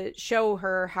him to show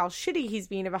her how shitty he's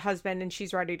being of a husband, and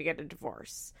she's ready to get a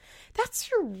divorce. That's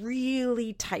a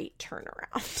really tight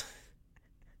turnaround.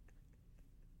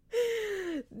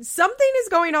 Something is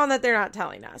going on that they're not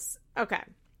telling us. Okay.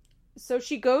 So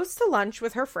she goes to lunch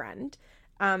with her friend.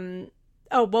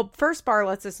 First Bar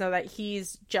lets us know that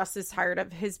he's just as tired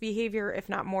of his behavior, if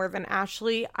not more, than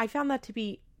Ashley. I found that to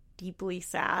be deeply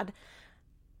sad.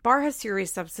 Bar has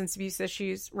serious substance abuse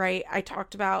issues, right? I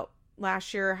talked about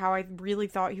last year how I really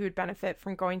thought he would benefit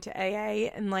from going to AA,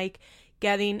 and like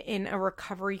getting in a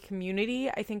recovery community,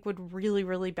 I think would really,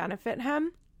 really benefit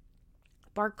him.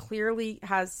 Bar clearly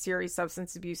has serious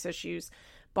substance abuse issues.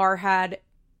 Bar had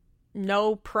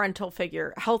no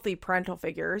healthy parental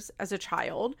figures as a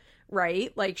child,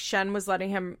 right? Like Shen was letting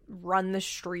him run the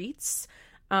streets.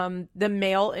 The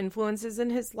male influences in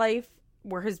his life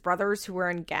were his brothers who were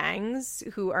in gangs,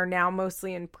 who are now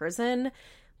mostly in prison.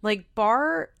 Like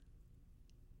Bar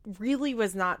really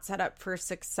was not set up for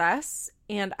success.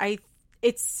 And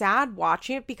it's sad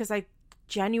watching it because I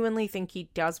genuinely think he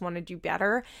does want to do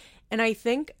better. And I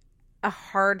think a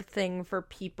hard thing for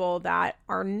people that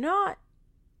are not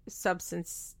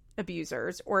substance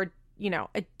abusers or,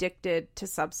 addicted to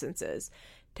substances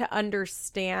to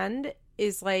understand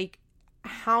is like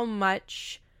how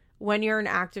much when you're in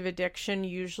active addiction,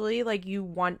 usually like you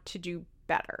want to do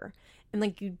better and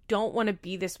like you don't want to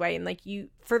be this way. And like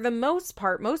for the most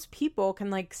part, most people can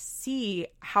like see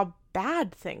how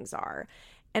bad things are.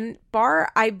 And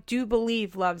Bar, I do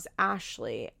believe, loves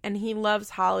Ashley and he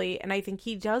loves Holly. And I think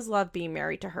he does love being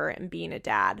married to her and being a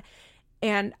dad.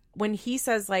 And when he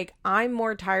says like, I'm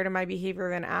more tired of my behavior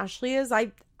than Ashley is,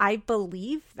 I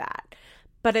believe that.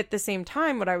 But at the same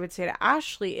time, what I would say to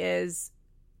Ashley is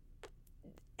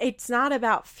it's not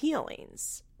about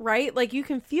feelings, right? Like you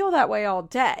can feel that way all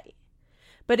day.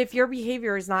 But if your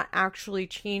behavior is not actually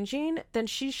changing, then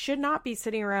she should not be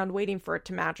sitting around waiting for it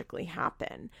to magically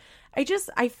happen.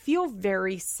 I feel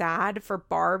very sad for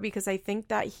Bar because I think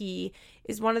that he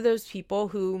is one of those people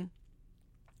who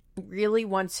really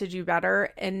wants to do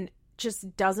better and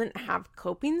just doesn't have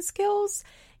coping skills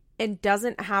and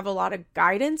doesn't have a lot of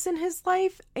guidance in his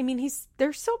life. I mean,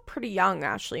 they're still pretty young,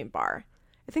 Ashley and Bar.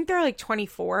 I think they're like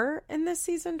 24 in this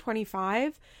season,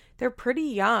 25. They're pretty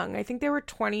young. I think they were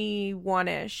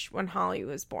 21-ish when Holly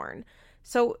was born.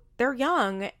 So they're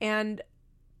young, and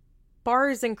Bar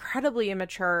is incredibly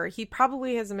immature. He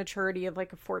probably has a maturity of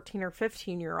like a 14 or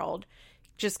 15-year-old,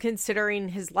 just considering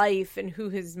his life and who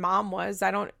his mom was.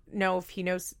 I don't know if he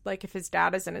knows, like, if his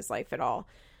dad is in his life at all.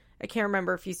 I can't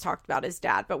remember if he's talked about his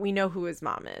dad, but we know who his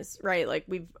mom is, right? Like,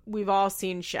 we've all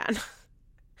seen Shen.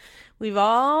 We've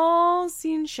all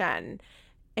seen Shen.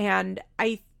 And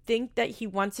I think that he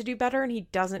wants to do better and he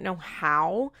doesn't know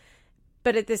how.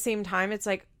 But at the same time, it's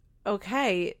like,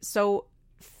 okay, so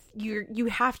you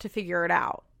have to figure it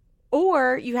out.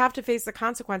 Or you have to face the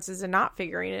consequences of not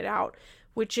figuring it out,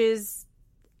 which is,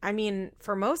 I mean,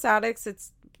 for most addicts,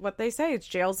 it's what they say. It's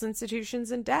jails, institutions,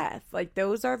 and death. Like,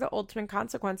 those are the ultimate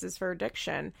consequences for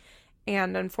addiction.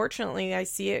 And unfortunately, I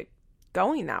see it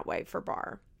going that way for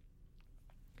Bar.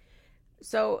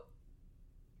 So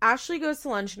Ashley goes to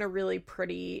lunch in a really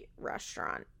pretty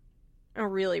restaurant. There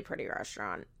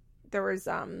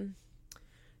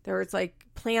was like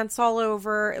plants all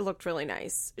over. It looked really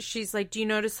nice. She's like, do you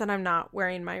notice that I'm not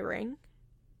wearing my ring?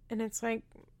 And it's like,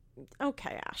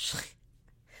 okay, Ashley.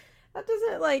 That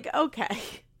doesn't, like, okay,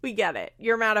 we get it.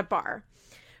 You're mad at Bar.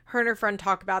 Her and her friend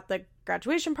talk about the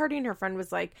graduation party, and her friend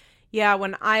was like, yeah,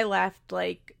 when I left,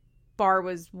 like, Bar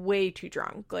was way too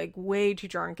drunk,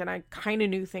 and I kind of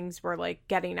knew things were, like,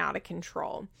 getting out of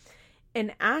control.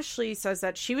 And Ashley says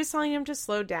that she was telling him to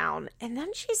slow down, and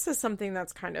then she says something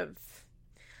that's kind of,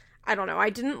 I don't know,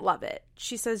 I didn't love it.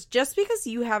 She says, just because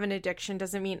you have an addiction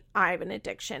doesn't mean I have an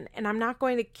addiction, and I'm not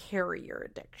going to carry your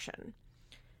addiction.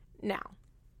 Now,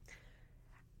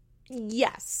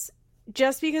 yes,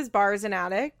 just because Bar is an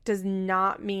addict does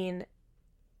not mean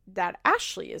that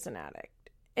Ashley is an addict.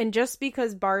 And just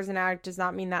because Bar is an addict does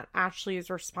not mean that Ashley is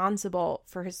responsible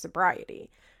for his sobriety.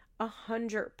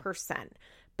 100%.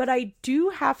 But I do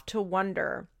have to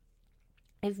wonder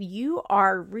if you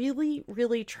are really,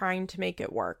 really trying to make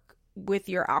it work with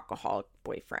your alcoholic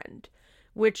boyfriend,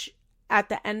 which at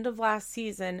the end of last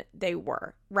season, they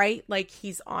were, right? Like,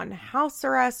 he's on house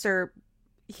arrest, or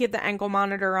he had the ankle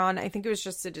monitor on. I think it was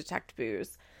just to detect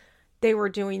booze. They were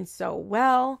doing so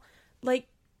well. Like,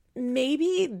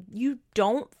 maybe you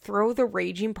don't throw the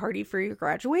raging party for your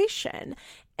graduation.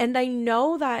 And I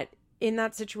know that in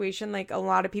that situation, like, a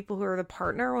lot of people who are the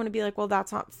partner want to be like, well,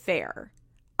 that's not fair.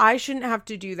 I shouldn't have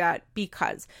to do that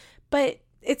because. But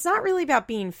it's not really about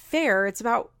being fair. It's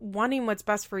about wanting what's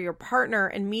best for your partner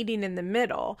and meeting in the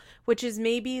middle, which is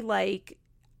maybe like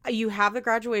you have the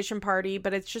graduation party,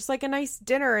 but it's just like a nice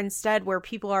dinner instead, where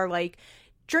people are like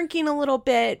drinking a little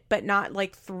bit, but not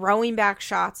like throwing back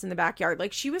shots in the backyard.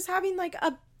 Like, she was having like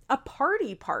a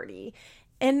party.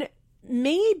 And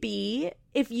maybe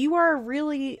if you are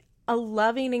really a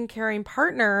loving and caring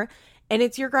partner and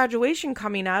it's your graduation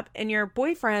coming up and your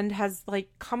boyfriend has like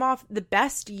come off the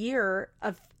best year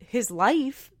of his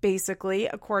life, basically,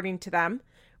 according to them,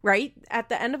 right? At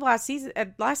the end of last season,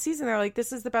 they're like,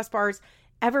 this is the best Bar's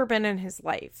ever been in his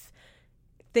life.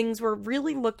 Things were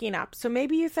really looking up. So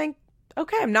maybe you think,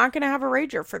 okay, I'm not going to have a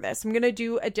rager for this. I'm going to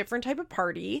do a different type of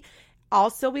party. I'll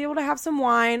still be able to have some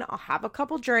wine. I'll have a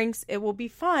couple drinks. It will be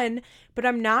fun, but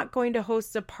I'm not going to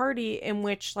host a party in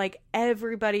which like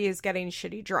everybody is getting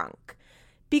shitty drunk,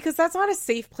 because that's not a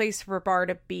safe place for Bar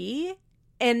to be.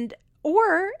 And,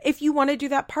 or if you want to do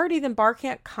that party, then Bar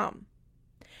can't come,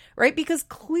 right? Because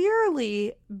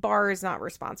clearly Bar is not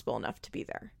responsible enough to be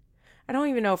there. I don't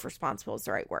even know if responsible is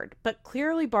the right word, but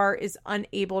clearly Bar is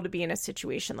unable to be in a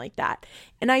situation like that.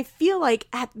 And I feel like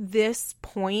at this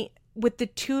point, with the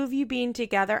two of you being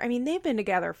together, I mean, they've been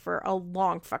together for a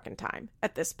long fucking time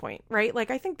at this point, right?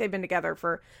 Like, I think they've been together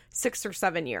for 6 or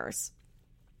 7 years.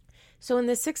 So in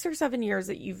the 6 or 7 years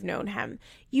that you've known him,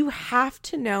 you have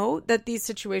to know that these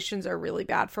situations are really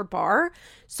bad for Bar.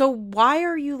 So why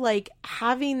are you like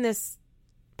having this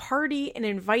party and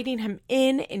inviting him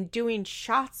in and doing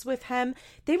shots with him?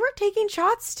 They were taking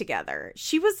shots together.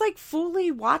 She was like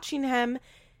fully watching him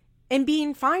and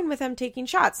being fine with him taking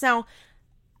shots. Now,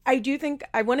 I do think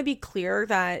I want to be clear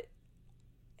that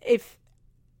if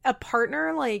a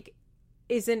partner like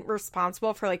isn't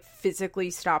responsible for like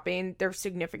physically stopping their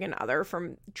significant other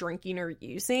from drinking or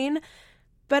using,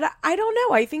 but I don't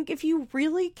know. I think if you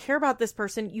really care about this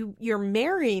person, you're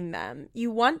marrying them.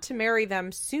 You want to marry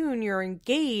them soon. You're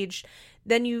engaged.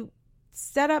 Then you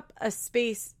set up a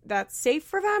space that's safe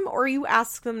for them, or you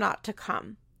ask them not to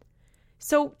come.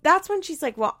 So that's when she's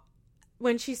like, well,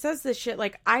 when she says this shit,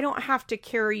 like, I don't have to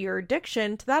carry your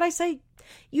addiction. To that I say,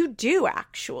 you do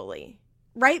actually,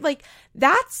 right? Like,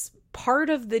 that's part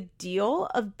of the deal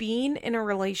of being in a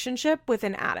relationship with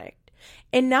an addict.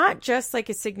 And not just like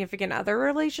a significant other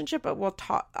relationship, but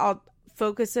I'll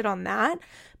focus it on that.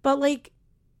 But like,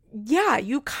 yeah,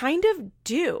 you kind of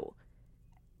do.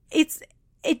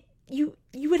 You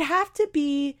would have to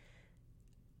be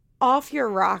off your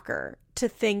rocker to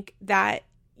think that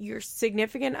your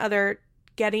significant other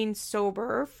getting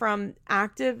sober from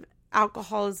active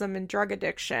alcoholism and drug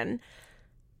addiction,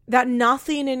 that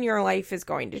nothing in your life is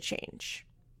going to change.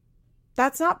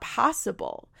 That's not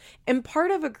possible. And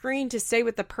part of agreeing to stay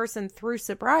with the person through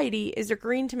sobriety is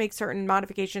agreeing to make certain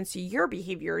modifications to your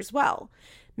behavior as well.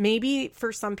 Maybe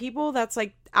for some people, that's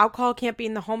like alcohol can't be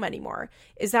in the home anymore.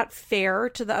 Is that fair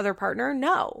to the other partner?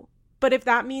 No. But if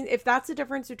that's the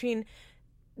difference between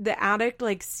the addict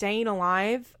like staying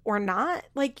alive or not,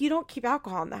 like, you don't keep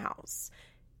alcohol in the house.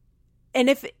 And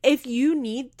if you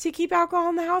need to keep alcohol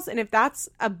in the house, and if that's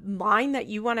a line that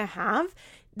you want to have,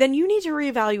 then you need to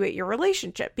reevaluate your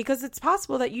relationship, because it's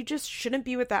possible that you just shouldn't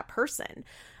be with that person.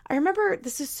 I remember,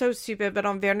 this is so stupid, but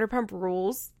on Vanderpump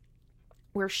Rules,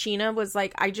 where Sheena was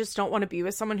like, I just don't want to be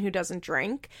with someone who doesn't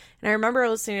drink. And I remember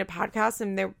listening to podcasts,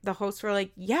 and the hosts were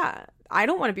like, yeah, I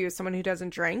don't want to be with someone who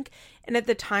doesn't drink. And at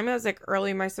the time, I was like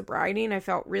early in my sobriety, and I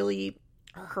felt really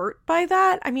hurt by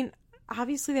that. I mean,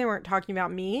 obviously they weren't talking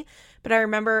about me, but I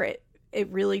remember it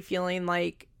really feeling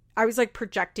like I was like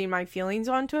projecting my feelings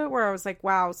onto it, where I was like,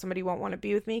 wow, somebody won't want to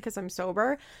be with me because I'm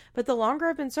sober. But the longer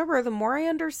I've been sober, the more I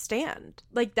understand.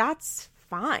 Like, that's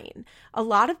fine. A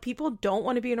lot of people don't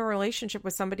want to be in a relationship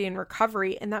with somebody in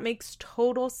recovery, and that makes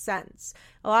total sense.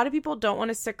 A lot of people don't want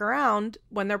to stick around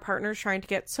when their partner's trying to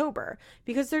get sober,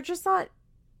 because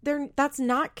that's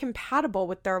not compatible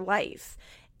with their life.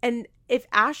 And if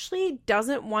Ashley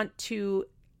doesn't want to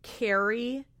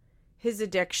carry his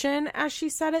addiction, as she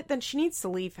said it, then she needs to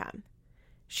leave him.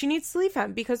 She needs to leave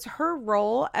him, because her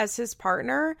role as his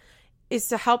partner is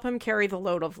to help him carry the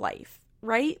load of life,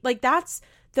 right? Like, that's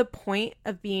the point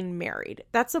of being married.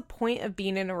 That's the point of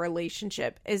being in a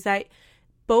relationship, is that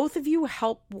both of you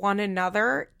help one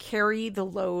another carry the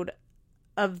load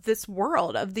of this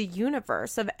world, of the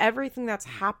universe, of everything that's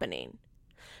happening.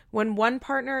 When one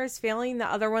partner is failing,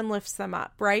 the other one lifts them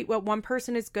up, right? What one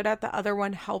person is good at, the other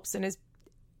one helps, and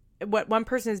what one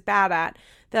person is bad at,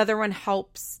 the other one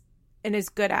helps and is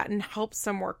good at, and helps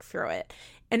them work through it.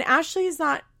 And Ashley is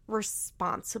not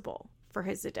responsible for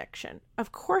his addiction.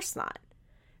 Of course not.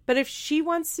 But if she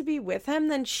wants to be with him,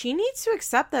 then she needs to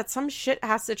accept that some shit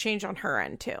has to change on her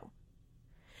end too.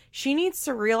 She needs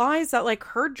to realize that, like,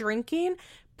 her drinking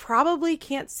probably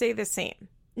can't stay the same.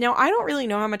 Now, I don't really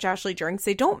know how much Ashley drinks.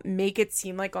 They don't make it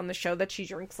seem like on the show that she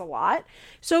drinks a lot.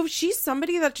 So if she's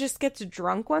somebody that just gets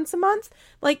drunk once a month,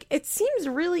 like, it seems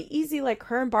really easy, like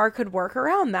her and Bar could work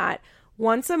around that.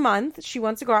 Once a month, she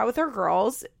wants to go out with her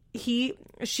girls. She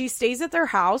stays at their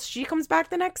house. She comes back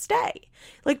the next day.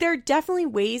 Like, there are definitely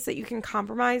ways that you can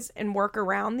compromise and work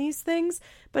around these things,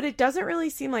 but it doesn't really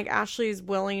seem like Ashley is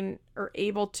willing or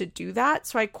able to do that.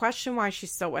 So I question why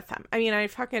she's still with him. I mean, I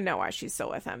fucking know why she's still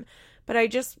with him. But I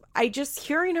just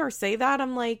hearing her say that,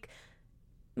 I'm like,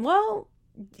 well,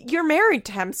 you're married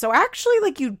to him. So actually,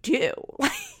 like, you do.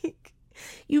 Like,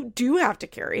 you do have to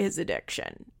carry his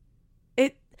addiction.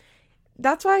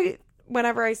 That's why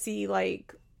whenever I see,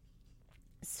 like,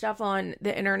 stuff on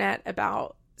the internet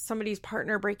about somebody's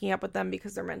partner breaking up with them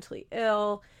because they're mentally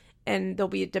ill, and there'll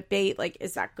be a debate, like,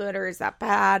 is that good or is that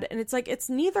bad? And it's like, it's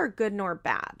neither good nor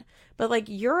bad. But, like,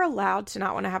 you're allowed to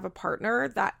not want to have a partner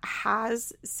that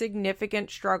has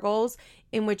significant struggles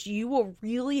in which you will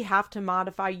really have to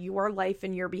modify your life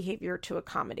and your behavior to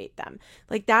accommodate them.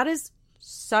 Like, that is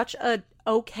such a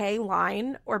okay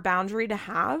line or boundary to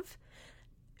have,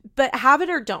 but have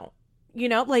it or don't. You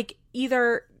know, like,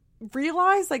 either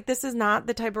realize, like, this is not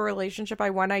the type of relationship I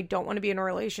want. I don't want to be in a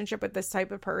relationship with this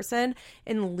type of person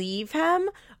and leave him,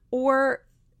 or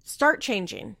start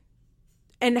changing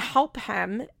and help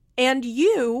him and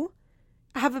you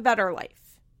have a better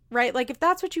life, right? Like, if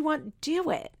that's what you want, do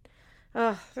it.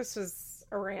 This was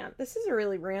a rant. This is a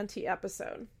really ranty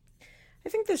episode. I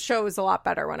think this show is a lot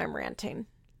better when I'm ranting.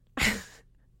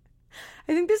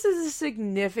 I think this is a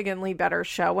significantly better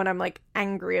show when I'm, like,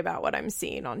 angry about what I'm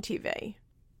seeing on TV.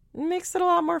 It makes it a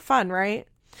lot more fun, right?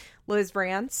 Liz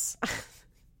rants.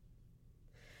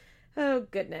 Oh,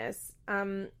 goodness.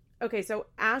 Okay, so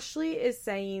Ashley is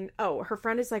saying, her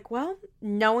friend is like, well,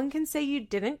 no one can say you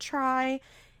didn't try.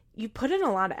 You put in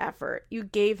a lot of effort. You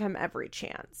gave him every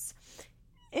chance.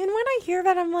 And when I hear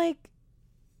that, I'm like,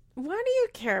 why do you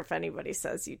care if anybody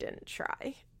says you didn't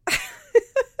try?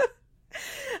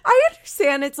 I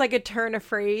understand it's like a turn of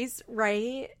phrase,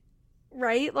 right?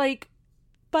 Right? Like,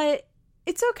 but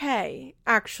it's okay,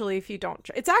 actually, if you don't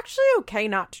try. It's actually okay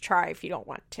not to try if you don't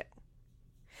want to.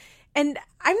 And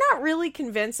I'm not really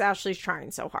convinced Ashley's trying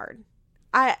so hard.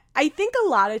 I think a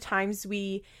lot of times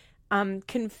we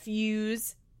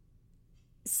confuse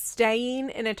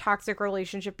staying in a toxic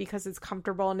relationship because it's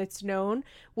comfortable and it's known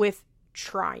with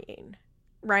trying,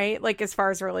 right? Like, as far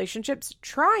as relationships,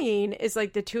 trying is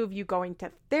like the two of you going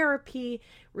to therapy,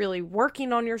 really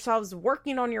working on yourselves,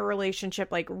 working on your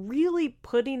relationship, like really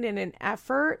putting in an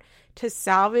effort to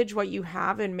salvage what you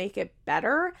have and make it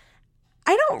better.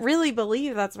 I don't really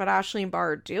believe that's what Ashley and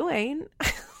Bar are doing.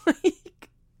 Like,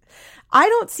 I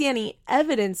don't see any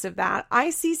evidence of that.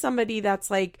 I see somebody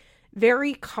that's, like,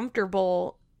 very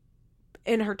comfortable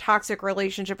in her toxic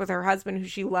relationship with her husband, who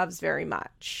she loves very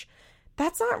much.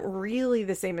 That's not really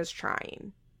the same as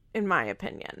trying, in my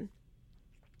opinion.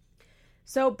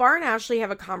 So Bar and Ashley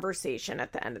have a conversation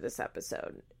at the end of this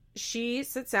episode. She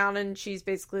sits down and she's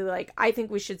basically like, I think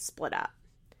we should split up.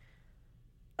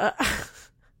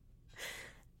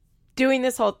 Doing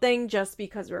this whole thing just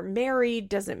because we're married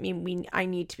doesn't mean I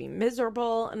need to be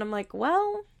miserable. And I'm like,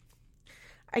 well,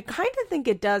 I kind of think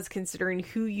it does, considering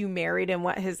who you married and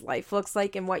what his life looks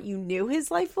like and what you knew his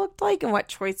life looked like and what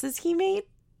choices he made.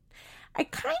 I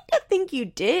kind of think you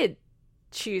did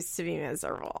choose to be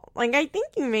miserable. Like, I think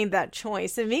you made that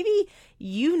choice, and maybe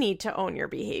you need to own your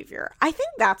behavior. I think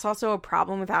that's also a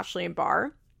problem with Ashley and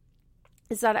Bar,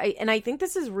 is that I think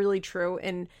this is really true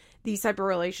in these type of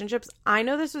relationships. I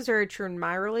know this was very true in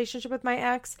my relationship with my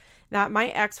ex, that my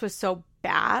ex was so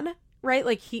bad, right?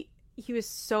 Like, he was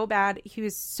so bad. He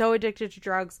was so addicted to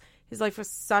drugs. His life was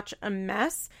such a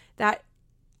mess that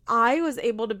I was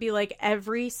able to be like,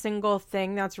 every single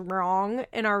thing that's wrong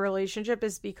in our relationship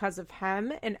is because of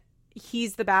him, and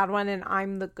he's the bad one and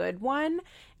I'm the good one.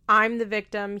 I'm the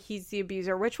victim, he's the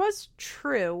abuser, which was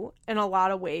true in a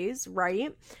lot of ways,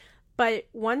 right? But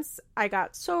once I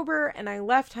got sober and I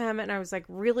left him and I was, like,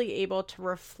 really able to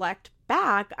reflect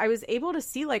back, I was able to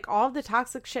see, like, all of the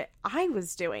toxic shit I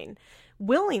was doing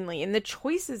willingly and the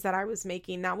choices that I was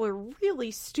making that were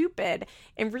really stupid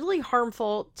and really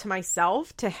harmful to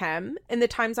myself, to him, and the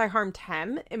times I harmed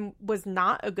him and was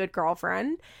not a good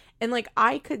girlfriend. And, like,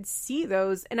 I could see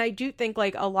those. And I do think,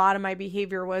 like, a lot of my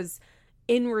behavior was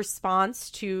in response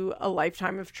to a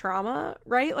lifetime of trauma,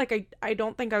 right? Like, I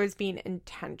don't think I was being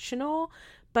intentional,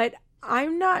 but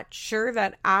I'm not sure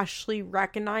that Ashley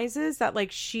recognizes that,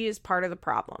 like, she is part of the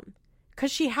problem.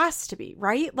 Because she has to be,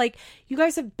 right? Like, you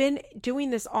guys have been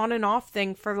doing this on and off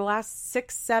thing for the last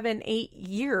 6, 7, 8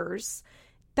 years.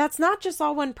 That's not just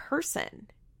all one person.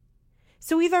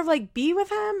 So either, like, be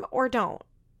with him or don't.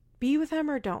 Be with him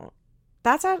or don't.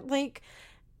 That's at, like,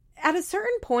 at a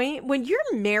certain point, when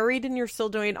you're married and you're still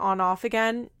doing on-off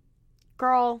again,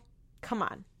 girl, come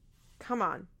on. Come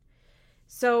on.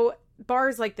 So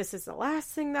Bar's like, this is the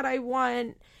last thing that I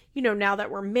want. You know, now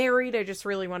that we're married, I just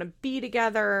really want to be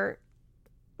together.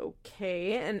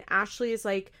 Okay. And Ashley is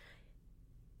like,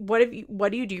 what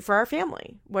do you do for our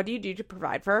family? What do you do to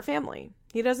provide for our family?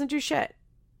 He doesn't do shit.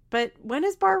 But when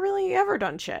has Bar really ever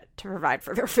done shit to provide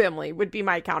for their family, would be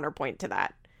my counterpoint to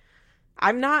that.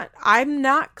 I'm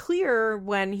not clear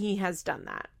when he has done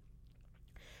that.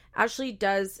 Ashley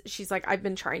she's like, I've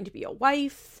been trying to be a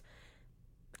wife,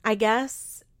 I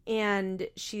guess. And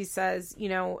she says, you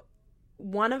know,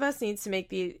 one of us needs to make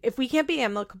if we can't be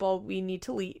amicable, we need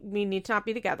to leave, we need to not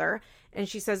be together. And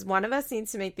she says, one of us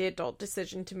needs to make the adult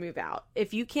decision to move out.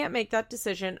 If you can't make that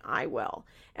decision, I will.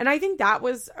 And I think that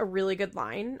was a really good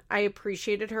line. I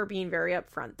appreciated her being very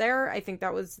upfront there. I think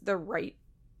that was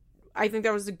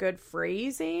a good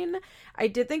phrasing. I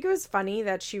did think it was funny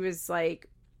that she was like,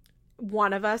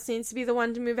 one of us needs to be the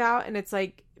one to move out. And it's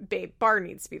like, babe, Bar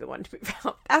needs to be the one to move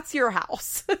out. That's your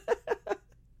house.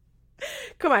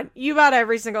 Come on, you bought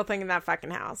every single thing in that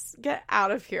fucking house. Get out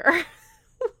of here.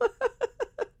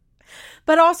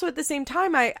 But also at the same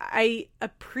time, I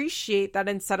appreciate that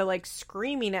instead of like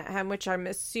screaming at him, which I'm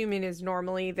assuming is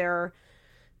normally their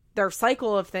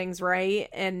cycle of things, right?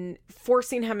 And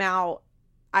forcing him out,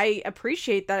 I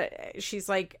appreciate that she's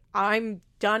like, I'm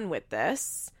done with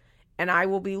this and I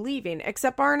will be leaving.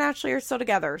 Except Bar and Ashley are still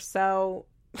together, so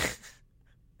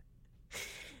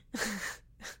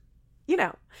you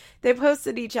know, they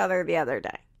posted each other the other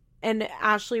day. And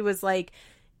Ashley was like,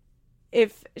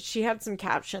 if she had some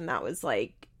caption that was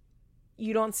like,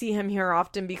 you don't see him here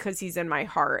often because he's in my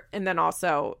heart. And then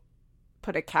also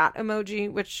put a cat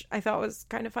emoji, which I thought was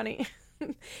kind of funny.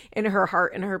 In her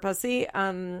heart and her pussy.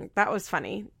 That was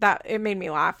funny. That it made me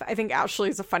laugh. I think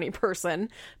Ashley's a funny person.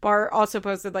 Bar also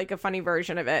posted like a funny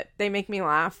version of it. They make me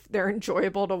laugh. They're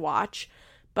enjoyable to watch.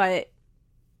 But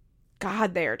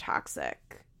God, they are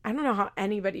toxic. I don't know how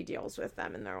anybody deals with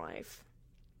them in their life.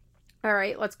 All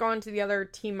right, let's go on to the other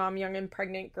teen mom, young and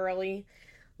pregnant girly,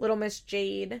 Little Miss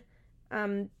Jade.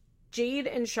 Jade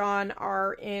and Sean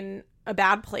are in a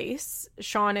bad place.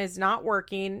 Sean is not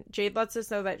working. Jade lets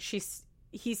us know that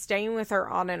he's staying with her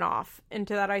on and off. And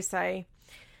to that I say,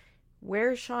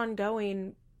 where's Sean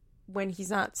going when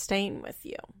he's not staying with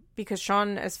you? Because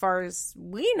Sean, as far as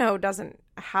we know, doesn't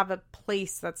have a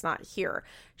place that's not here.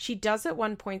 She does at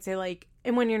one point say like,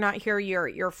 and when you're not here, you're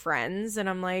at your friends. And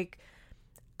I'm like,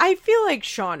 I feel like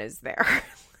Sean is there.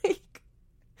 Like,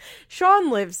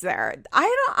 Sean lives there. I'm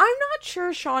not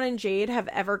sure Sean and Jade have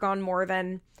ever gone more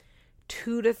than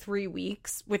 2 to 3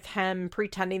 weeks with him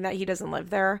pretending that he doesn't live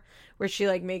there, where she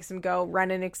like makes him go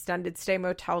rent an extended stay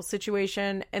motel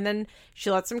situation, and then she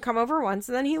lets him come over once,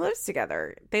 and then he lives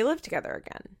together. They live together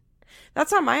again.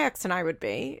 That's how my ex and I would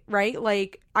be, right?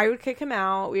 Like, I would kick him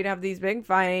out. We'd have these big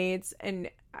fights, and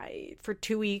for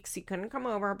 2 weeks he couldn't come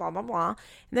over, blah blah blah,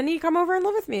 and then he'd come over and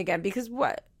live with me again, because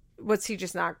what was he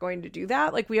just not going to do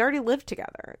that? Like, we already lived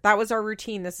together. That was our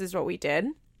routine. This is what we did.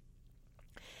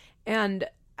 And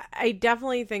I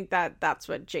definitely think that that's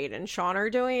what Jade and Sean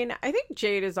are doing. I think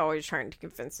Jade is always trying to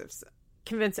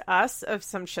convince us of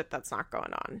some shit that's not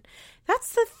going on.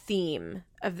 That's the theme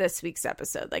of this week's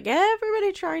episode. Like,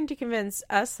 everybody trying to convince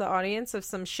us, the audience, of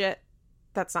some shit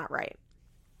that's not right.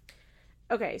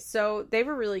 Okay, so they have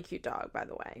a really cute dog, by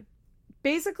the way.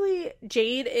 Basically,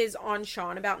 Jade is on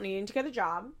Sean about needing to get a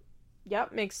job.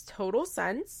 Yep, makes total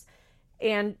sense.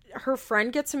 And her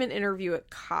friend gets him an interview at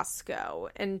Costco.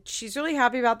 And she's really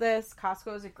happy about this.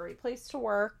 Costco is a great place to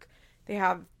work. They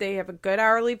have a good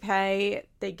hourly pay.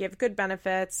 They give good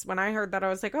benefits. When I heard that, I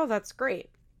was like, oh, that's great.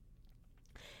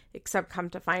 Except come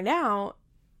to find out,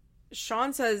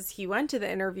 Sean says he went to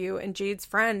the interview and Jade's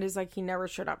friend is like, he never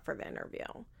showed up for the interview.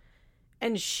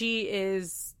 And she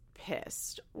is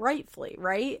pissed, rightfully,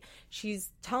 right? She's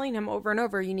telling him over and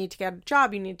over, you need to get a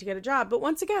job, you need to get a job. But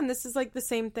once again, this is like the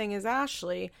same thing as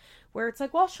Ashley, where it's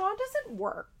like, well, Sean doesn't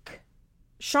work.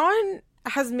 Sean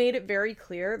has made it very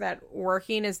clear that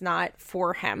working is not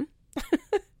for him.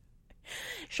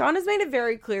 Sean has made it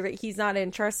very clear that he's not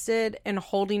interested in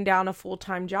holding down a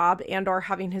full-time job and or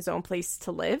having his own place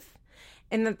to live,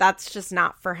 and that's just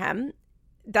not for him.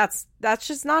 That's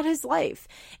just not his life.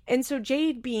 And so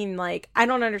Jade being like, I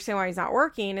don't understand why he's not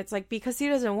working. It's like, because he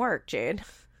doesn't work, Jade.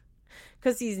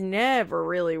 Because he's never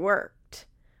really worked.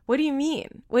 What do you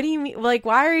mean? What do you mean? Like,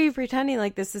 why are you pretending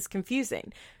like this is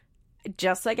confusing?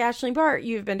 Just like Ashley and Bart,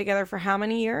 you've been together for how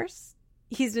many years?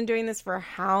 He's been doing this for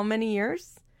how many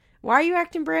years? Why are you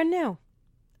acting brand new?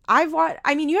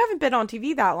 You haven't been on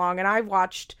TV that long, and I've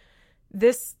watched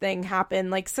this thing happen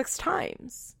like 6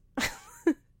 times.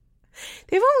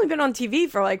 They've only been on TV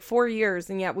for like 4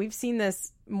 years, and yet we've seen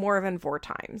this more than 4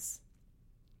 times.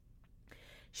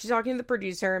 She's talking to the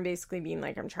producer and basically being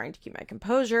like, I'm trying to keep my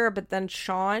composure. But then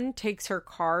Sean takes her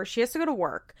car. She has to go to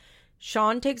work.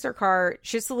 Sean takes her car.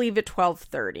 She has to leave at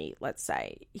 12:30, let's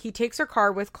say. He takes her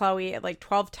car with Chloe at like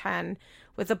 12:10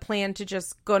 with a plan to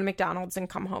just go to McDonald's and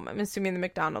come home. I'm assuming the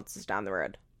McDonald's is down the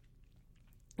road.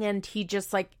 And he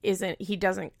just like he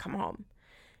doesn't come home.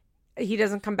 He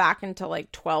doesn't come back until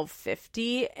like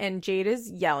 12:50, and Jade is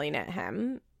yelling at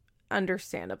him,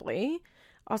 understandably.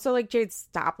 Also, like, Jade,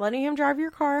 stop letting him drive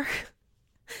your car.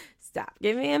 Stop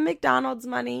giving him McDonald's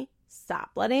money.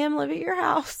 Stop letting him live at your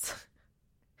house.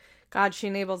 God, she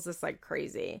enables this like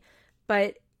crazy.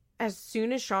 But as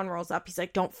soon as Sean rolls up, he's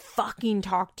like, don't fucking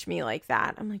talk to me like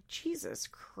that. I'm like, Jesus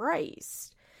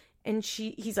Christ. And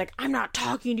he's like, I'm not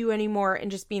talking to you anymore.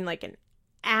 And just being like an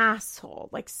asshole,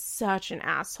 like such an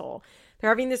asshole. They're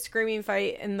having this screaming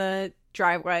fight in the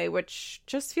driveway, which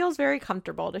just feels very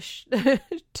comfortable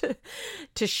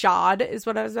to Shad, is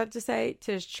what I was about to say,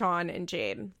 to Sean and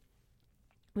Jade.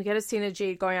 We get a scene of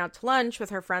Jade going out to lunch with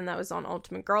her friend that was on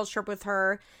Ultimate Girls Trip with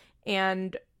her.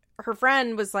 And her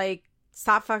friend was like,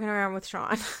 stop fucking around with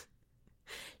Sean.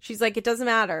 She's like, it doesn't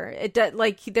matter.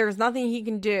 There's nothing he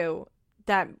can do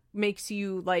that makes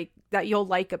you like, that you'll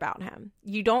like about him.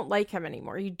 You don't like him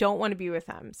anymore. You don't want to be with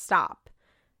him. Stop.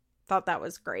 Thought that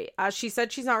was great. She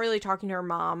said she's not really talking to her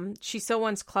mom. She still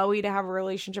wants Chloe to have a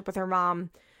relationship with her mom,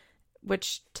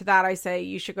 which to that I say,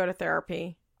 you should go to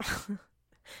therapy.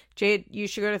 Jade, you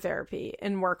should go to therapy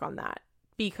and work on that,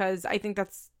 because I think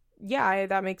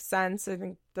that makes sense. I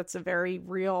think that's a very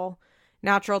real,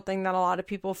 natural thing that a lot of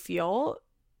people feel.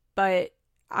 But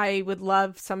I would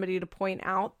love somebody to point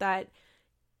out that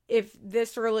if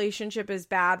this relationship is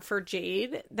bad for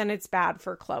Jade, then it's bad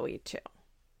for Chloe too.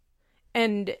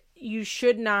 And you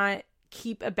should not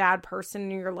keep a bad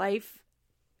person in your life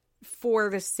for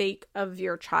the sake of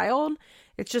your child.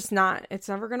 It's just not. It's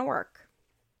never going to work.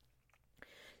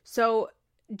 So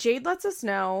Jade lets us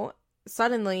know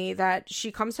suddenly that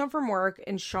she comes home from work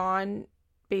and Sean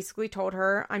basically told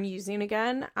her, I'm using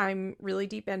again. I'm really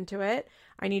deep into it.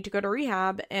 I need to go to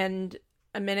rehab. And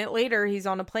a minute later, he's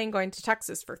on a plane going to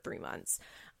Texas for 3 months.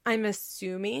 I'm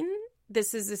assuming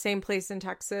this is the same place in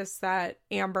Texas that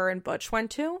Amber and Butch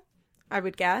went to, I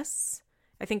would guess.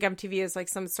 I think MTV has like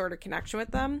some sort of connection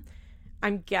with them.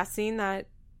 I'm guessing that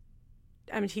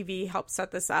MTV helped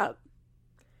set this up.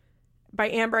 By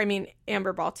Amber, I mean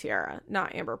Amber Baltiera,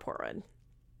 not Amber Portwood.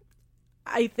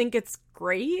 I think it's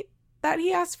great that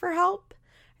he asked for help.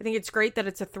 I think it's great that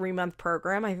it's a 3-month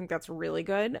program. I think that's really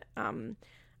good. I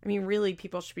mean, really,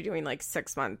 people should be doing like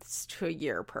 6 months to a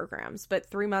year programs, but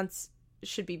 3 months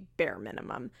should be bare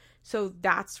minimum. So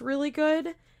that's really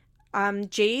good.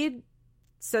 Jade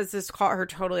says this caught her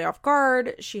totally off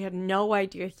guard. She had no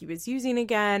idea he was using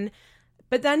again.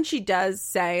 But then she does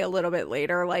say a little bit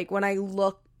later, like, when I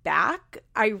look back,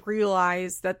 I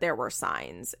realized that there were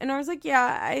signs. And I was like,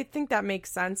 yeah, I think that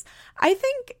makes sense. I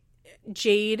think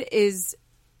Jade is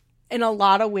in a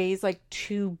lot of ways like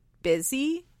too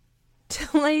busy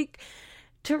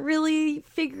to really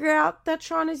figure out that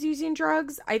Sean is using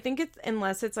drugs. I think it's,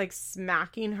 unless it's like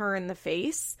smacking her in the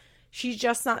face, she's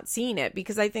just not seeing it,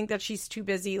 because I think that she's too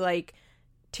busy like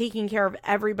taking care of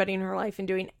everybody in her life and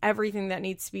doing everything that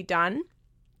needs to be done.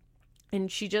 And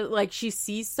she just like, she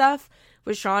sees stuff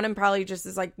with Sean and probably just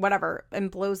is like, whatever, and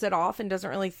blows it off and doesn't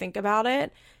really think about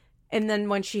it. And then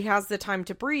when she has the time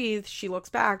to breathe, she looks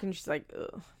back and she's like,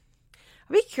 ugh.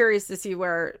 I'll be curious to see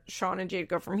where Sean and Jade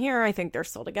go from here. I think they're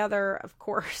still together, of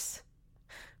course.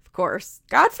 Of course.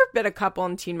 God forbid a couple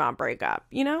in Teen Mom break up,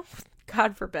 you know?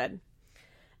 God forbid.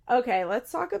 Okay,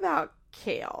 let's talk about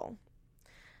Kale.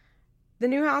 The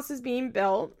new house is being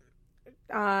built.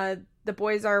 The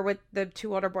boys are with, the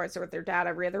 2 older boys are with their dad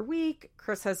every other week.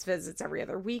 Chris has visits every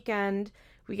other weekend.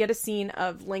 We get a scene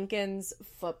of Lincoln's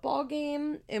football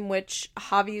game in which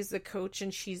Javi is the coach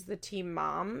and she's the team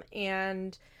mom.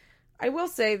 And I will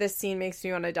say this scene makes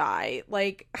me want to die.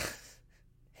 Like,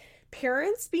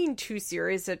 parents being too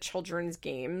serious at children's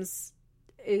games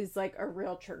is like a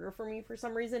real trigger for me for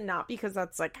some reason. Not because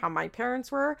that's like how my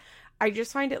parents were. I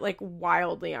just find it like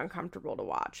wildly uncomfortable to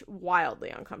watch. Wildly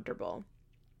uncomfortable.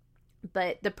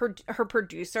 But her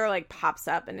producer like pops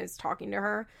up and is talking to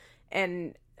her.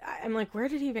 And I'm like, where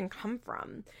did he even come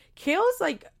from? Kale's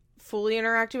like fully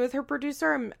interacting with her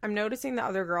producer. I'm noticing the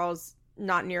other girls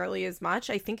not nearly as much.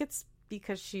 I think it's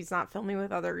because she's not filming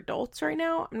with other adults right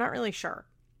now. I'm not really sure.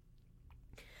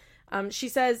 She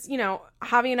says, you know,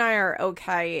 Javi and I are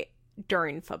okay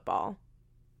during football.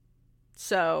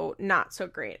 So not so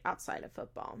great outside of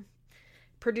football.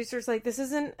 Producer's like, this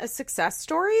isn't a success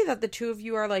story that the two of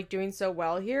you are like doing so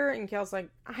well here. And Kale's like,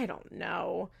 I don't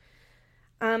know.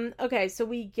 Okay, so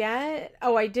we get,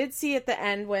 I did see at the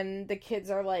end when the kids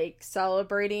are like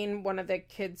celebrating, one of the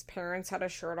kids' parents had a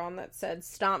shirt on that said,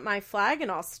 stomp my flag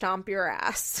and I'll stomp your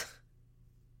ass.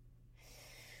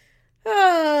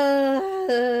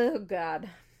 Oh, God.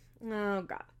 Oh,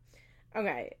 God.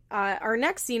 Okay, our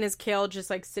next scene is Kale just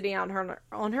like sitting on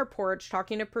her porch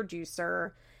talking to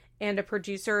producer, and a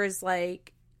producer is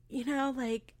like, you know,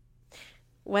 like,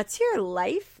 what's your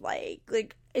life like?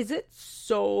 Like, is it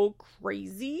so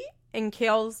crazy? And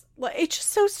Kale's like, it's just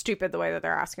so stupid the way that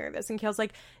they're asking her this. And Kale's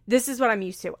like, this is what I'm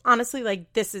used to. Honestly,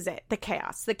 like, this is it. The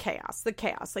chaos, the chaos, the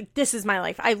chaos. Like, this is my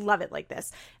life. I love it like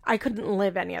this. I couldn't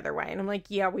live any other way. And I'm like,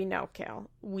 yeah, we know, Kale.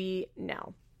 We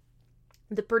know.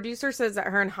 The producer says that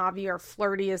her and Javi are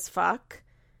flirty as fuck.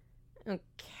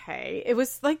 Okay. It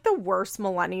was like the worst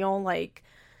millennial, like,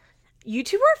 you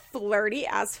two are flirty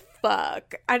as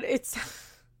fuck. And it's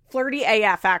flirty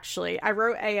AF, actually. I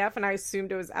wrote AF and I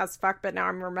assumed it was as fuck, but now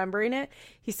I'm remembering it.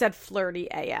 He said flirty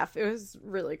AF. It was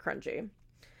really cringy.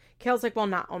 Kale's like, well,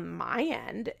 not on my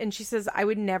end. And she says, I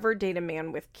would never date a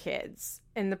man with kids.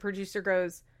 And the producer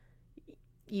goes,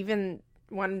 even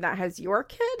one that has your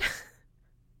kid?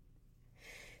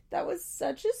 That was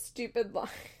such a stupid line.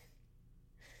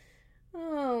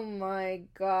 Oh my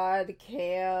God,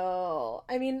 Kale.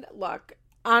 I mean, look,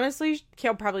 honestly,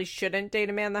 Kale probably shouldn't date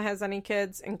a man that has any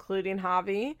kids, including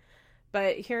Javi.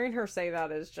 But hearing her say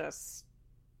that is just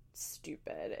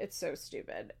stupid. It's so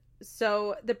stupid.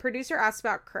 So the producer asks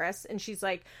about Chris, and she's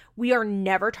like, we are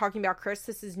never talking about Chris.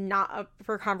 This is not up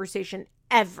for conversation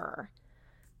ever.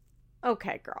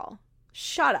 Okay, girl.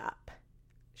 Shut up.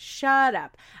 Shut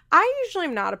up. I usually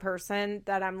am not a person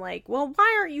that I'm like, well,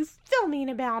 why aren't you filming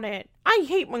about it? I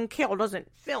hate when Kale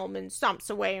doesn't film and stomps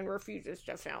away and refuses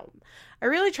to film. I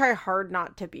really try hard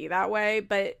not to be that way,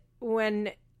 but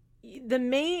when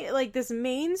this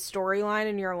main storyline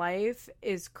in your life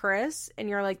is Chris, and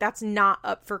you're like, that's not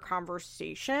up for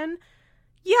conversation.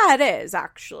 Yeah, it is,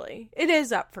 actually. It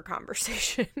is up for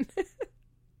conversation.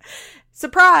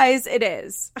 Surprise, it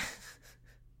is.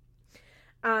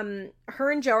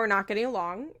 Her and Joe are not getting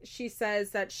along. She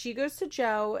says that she goes to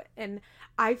Joe, and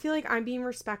I feel like I'm being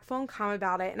respectful and calm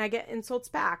about it, and I get insults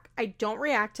back. I don't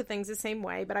react to things the same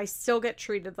way, but I still get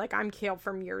treated like I'm Kale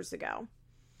from years ago.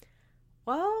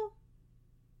 Well,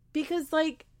 because,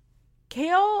 like,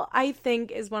 Kale, I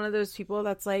think, is one of those people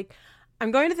that's like,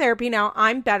 I'm going to therapy now,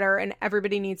 I'm better, and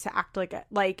everybody needs to act like it.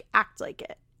 Like, act like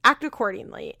it. Act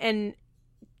accordingly. And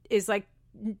is like,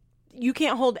 you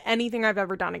can't hold anything I've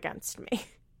ever done against me.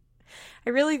 I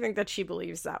really think that she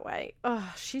believes that way.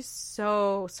 Oh, she's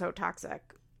so toxic.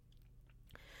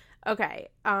 Okay.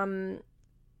 Then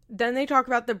they talk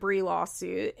about the Brie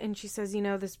lawsuit, and she says, you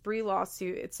know, this Brie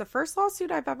lawsuit, it's the first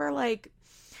lawsuit I've ever like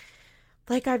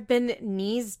I've been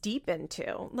knees deep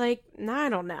into. Like, I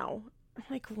don't know. I'm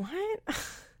like, what?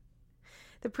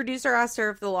 The producer asked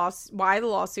her why the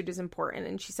lawsuit is important,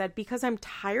 and she said, because I'm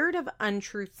tired of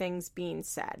untrue things being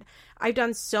said. I've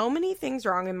done so many things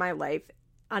wrong in my life,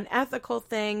 unethical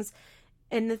things,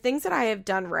 and the things that I have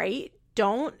done right,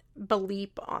 don't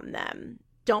bleep on them.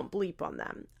 Don't bleep on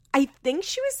them. I think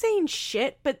she was saying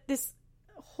shit, but this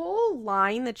whole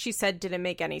line that she said didn't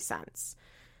make any sense.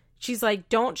 She's like,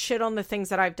 don't shit on the things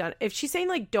that I've done. If she's saying,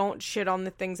 like, don't shit on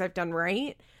the things I've done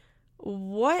right,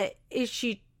 what is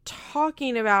she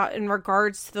talking about in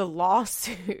regards to the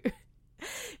lawsuit?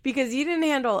 Because you didn't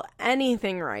handle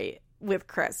anything right with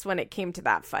Chris when it came to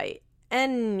that fight.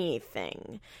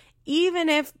 Anything. Even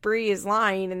if Brie is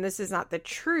lying and this is not the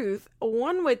truth,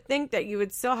 one would think that you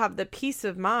would still have the peace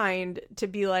of mind to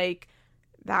be like,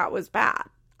 that was bad.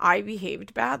 I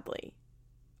behaved badly.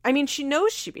 I mean, she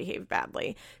knows she behaved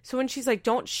badly. So when she's like,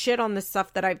 don't shit on the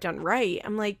stuff that I've done right,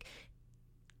 I'm like,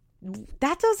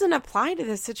 that doesn't apply to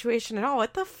this situation at all.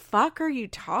 What the fuck are you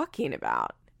talking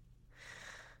about?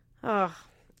 Ugh.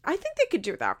 I think they could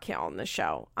do without Kale on the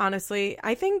show, honestly.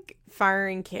 I think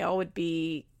firing Kale would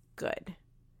be good.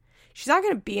 She's not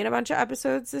going to be in a bunch of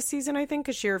episodes this season, I think,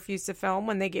 because she refused to film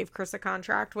when they gave Chris a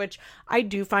contract, which I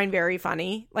do find very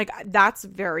funny. Like, that's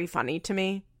very funny to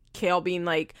me. Kale being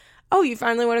like, oh, you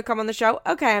finally want to come on the show?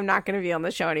 Okay, I'm not going to be on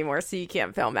the show anymore, so you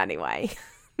can't film anyway.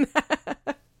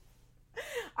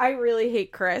 I really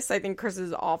hate Chris. I think Chris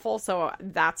is awful, so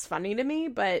that's funny to me.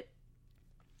 But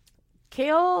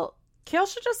Kale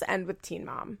should just end with Teen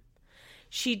Mom.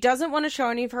 She doesn't want to show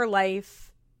any of her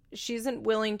life. She isn't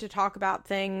willing to talk about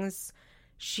things.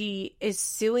 She is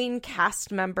suing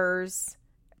cast members.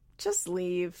 Just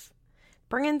leave.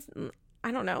 Bring in,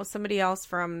 I don't know, somebody else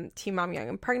from Teen Mom Young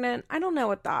and Pregnant. I don't know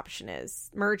what the option is.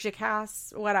 Merge a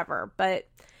cast, whatever. But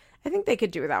I think they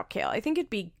could do without Kale. I think it'd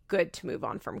be good to move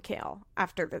on from Kale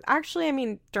after this. Actually, I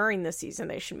mean, during the season,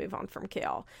 they should move on from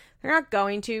Kale. They're not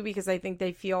going to, because I think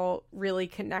they feel really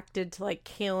connected to, like,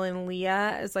 Kale and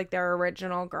Leah as, like, their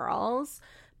original girls.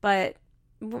 But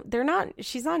they're not,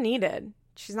 she's not needed.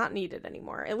 She's not needed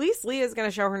anymore. At least Leah's going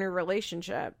to show her new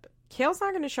relationship. Kale's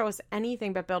not going to show us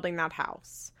anything but building that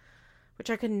house, which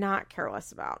I could not care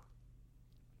less about.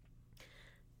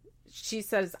 She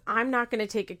says, I'm not going to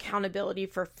take accountability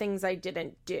for things I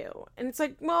didn't do. And it's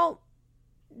like, well,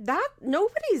 that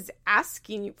nobody's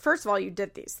asking you. First of all, you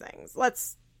did these things.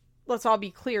 Let's all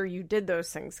be clear, you did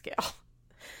those things, Gail.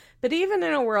 But even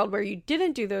in a world where you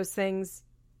didn't do those things,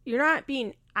 you're not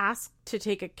being asked to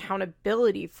take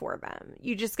accountability for them.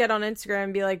 You just get on Instagram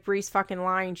and be like, Bree's fucking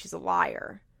lying, she's a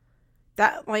liar.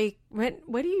 That, like,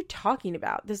 what are you talking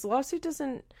about? This lawsuit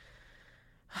doesn't...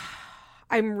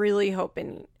 I'm really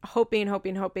hoping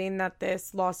that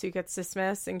this lawsuit gets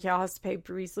dismissed and Gail has to pay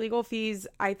Bree's legal fees.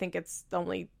 I think it's the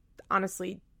only,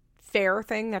 honestly, fair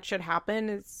thing that should happen.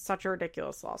 It's such a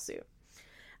ridiculous lawsuit.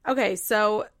 Okay,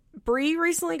 so Bree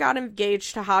recently got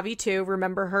engaged to Javi too.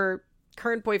 Remember, her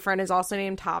current boyfriend is also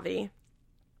named Javi.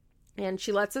 And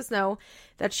she lets us know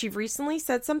that she recently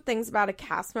said some things about a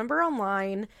cast member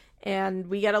online. And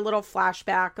we get a little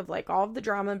flashback of like all of the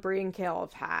drama Bree and Gail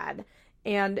have had.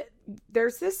 And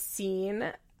there's this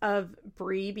scene of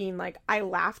Bree being like, I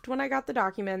laughed when I got the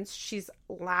documents. She's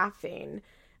laughing.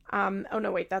 Oh,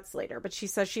 no, wait, that's later. But she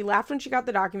says she laughed when she got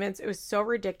the documents. It was so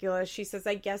ridiculous. She says,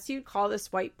 I guess you'd call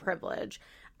this white privilege.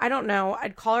 I don't know.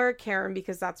 I'd call her a Karen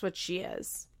because that's what she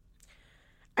is.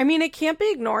 I mean, it can't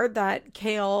be ignored that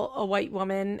Gail, a white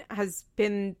woman, has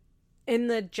been in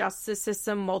the justice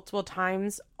system multiple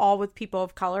times, all with people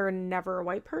of color and never a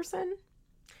white person.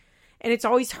 And it's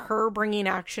always her bringing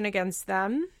action against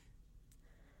them.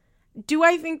 Do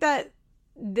I think that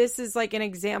this is like an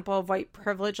example of white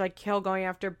privilege, like Gail going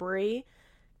after Bree?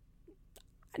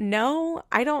 No,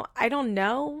 I don't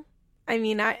know. I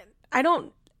mean, I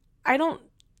don't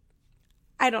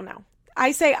know.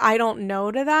 I say I don't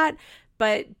know to that,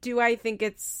 but do I think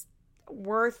it's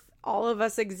worth all of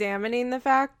us examining the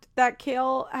fact that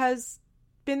Gail has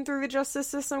been through the justice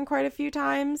system quite a few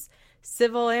times,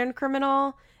 civil and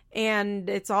criminal, and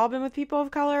it's all been with people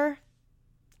of color?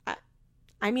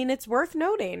 I mean, it's worth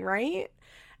noting, right?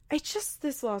 It's just,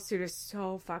 this lawsuit is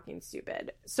so fucking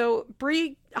stupid. So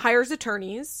Bree hires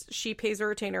attorneys. She pays a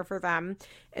retainer for them.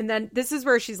 And then this is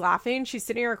where she's laughing. She's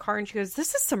sitting in her car and she goes,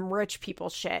 this is some rich people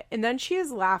shit. And then she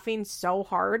is laughing so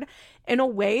hard in a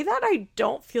way that I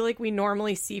don't feel like we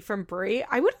normally see from Bree.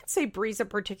 I wouldn't say Bree's a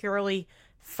particularly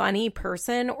funny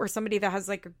person or somebody that has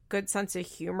like a good sense of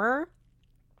humor.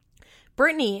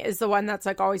 Brittany is the one that's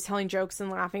like always telling jokes and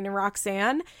laughing, and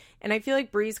Roxanne. And I feel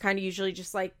like Bree's kind of usually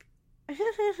just like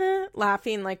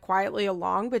laughing like quietly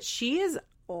along, but she is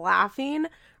laughing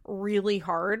really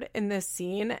hard in this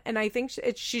scene. And I think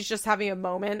she's just having a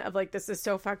moment of like, this is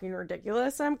so fucking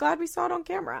ridiculous. And I'm glad we saw it on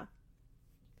camera.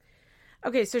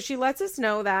 Okay, so she lets us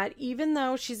know that even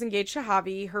though she's engaged to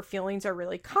Javi, her feelings are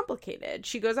really complicated.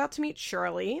 She goes out to meet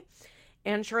Shirley,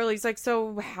 and Shirley's like,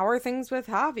 so how are things with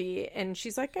Javi? And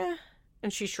she's like, eh.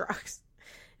 And she shrugs.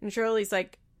 And Shirley's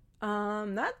like,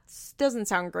 that doesn't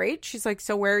sound great. She's like,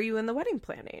 so where are you in the wedding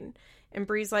planning? And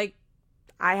Bree's like,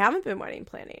 I haven't been wedding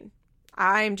planning.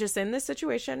 I'm just in this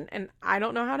situation and I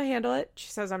don't know how to handle it.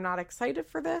 She says, I'm not excited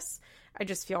for this. I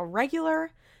just feel regular.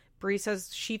 Bree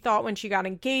says she thought when she got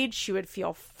engaged, she would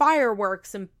feel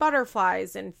fireworks and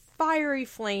butterflies and fiery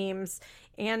flames.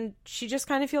 And she just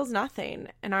kind of feels nothing.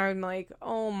 And I'm like,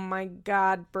 oh my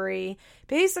God, Bree.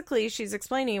 Basically, she's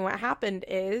explaining what happened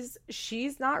is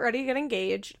she's not ready to get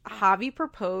engaged. Javi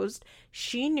proposed.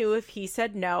 She knew if he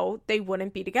said no, they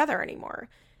wouldn't be together anymore.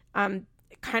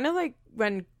 Kind of like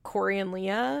when Corey and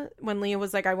Leah, when Leah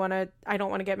was like, I don't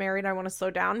want to get married. I want to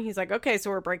slow down. He's like, okay, so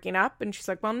we're breaking up. And she's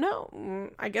like, well, no,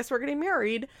 I guess we're getting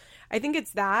married. I think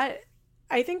it's that.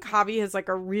 I think Javi has like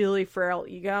a really frail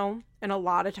ego and a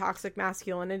lot of toxic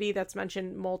masculinity that's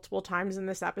mentioned multiple times in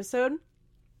this episode.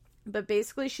 But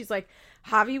basically she's like,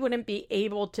 Javi wouldn't be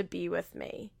able to be with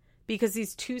me because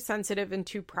he's too sensitive and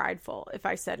too prideful if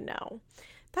I said no.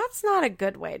 That's not a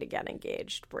good way to get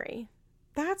engaged, Bree.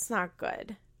 That's not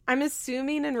good. I'm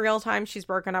assuming in real time she's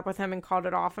broken up with him and called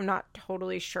it off. I'm not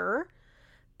totally sure.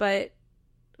 But,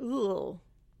 ooh.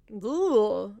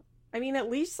 I mean, at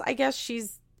least I guess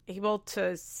she's able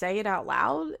to say it out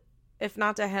loud. If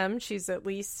not to him, she's at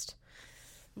least,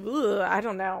 I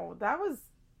don't know.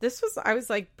 I was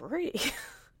like, Bree.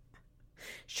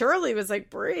 Shirley was like,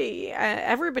 Bree.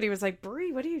 Everybody was like,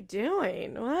 Bree, what are you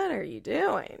doing? What are you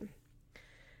doing?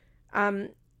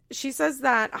 She says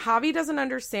that Javi doesn't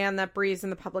understand that Bree's in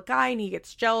the public eye and he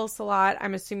gets jealous a lot.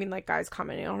 I'm assuming like guys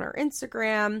commenting on her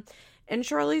Instagram. And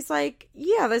Shirley's like,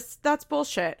 yeah, that's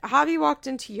bullshit. Javi walked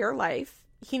into your life.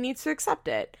 He needs to accept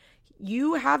it.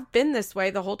 You have been this way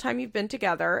the whole time you've been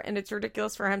together, and it's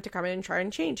ridiculous for him to come in and try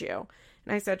and change you.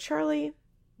 And I said, Shirley,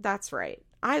 that's right.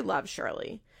 I love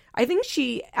Shirley. I think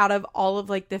she, out of all of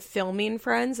like the filming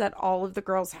friends that all of the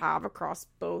girls have across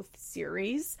both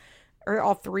series, or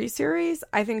all three series,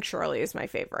 I think Shirley is my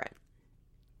favorite.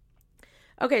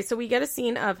 Okay, so we get a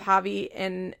scene of Javi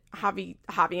and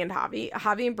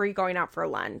Brie going out for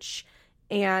lunch.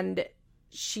 And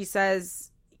she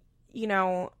says, you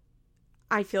know,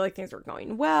 I feel like things were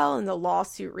going well, and the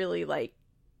lawsuit really, like,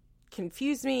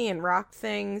 confused me and rocked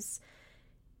things.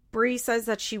 Brie says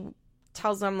that she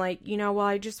tells them, like, you know, well,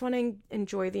 I just want to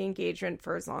enjoy the engagement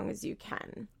for as long as you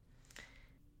can.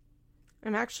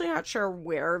 I'm actually not sure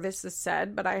where this is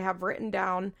said, but I have written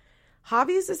down,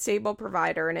 Javi is a stable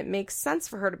provider, and it makes sense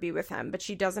for her to be with him, but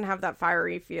she doesn't have that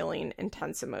fiery feeling,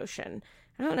 intense emotion.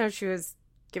 I don't know if she was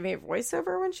giving a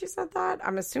voiceover when she said that.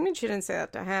 I'm assuming she didn't say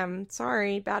that to him.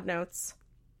 Sorry, bad notes.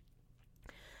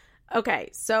 Okay,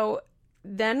 so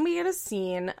then we get a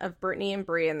scene of Brittany and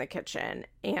Brie in the kitchen,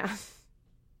 and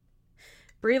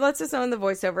Brie lets us know in the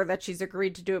voiceover that she's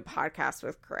agreed to do a podcast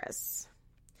with Chris.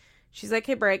 She's like,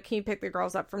 hey, Britt, can you pick the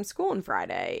girls up from school on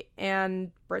Friday?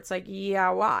 And Britt's like, yeah,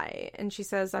 why? And she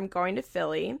says, I'm going to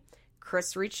Philly.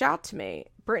 Chris reached out to me.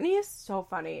 Brittany is so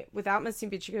funny. Without missing a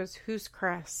beat, she goes, who's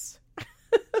Chris?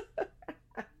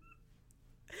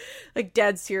 Like,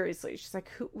 dead seriously. She's like,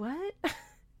 who? What?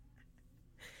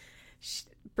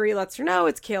 Brie lets her know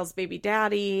it's Kale's baby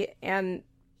daddy. And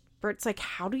Britt's like,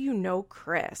 how do you know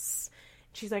Chris?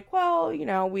 She's like, well, you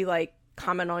know, we, like,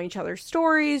 comment on each other's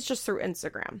stories just through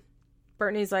Instagram.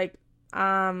 Brittany's like,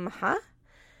 huh?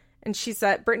 And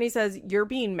Brittany says, you're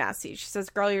being messy. She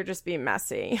says, girl, you're just being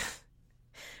messy.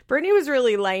 Brittany was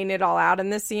really laying it all out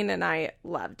in this scene, and I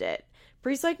loved it.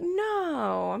 Brie's like,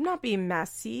 no, I'm not being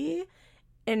messy.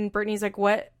 And Brittany's like,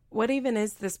 what even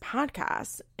is this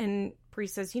podcast? And Brie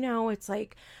says, you know, it's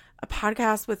like a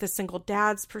podcast with a single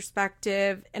dad's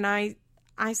perspective. And I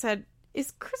said,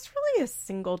 is Chris really a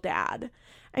single dad?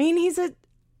 I mean, he's a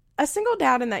single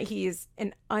dad in that he's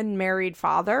an unmarried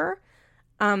father.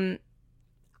 I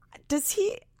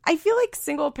feel like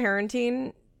single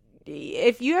parenting,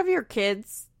 if you have your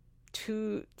kids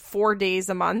 4 days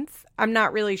a month, I'm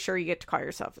not really sure you get to call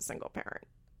yourself a single parent.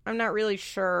 I'm not really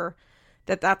sure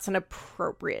that that's an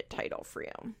appropriate title for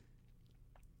you.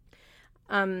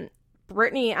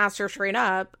 Brittany asked her straight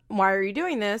up, why are you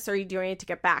doing this? Are you doing it to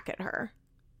get back at her?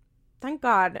 Thank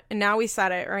God. And now we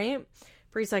said it, right?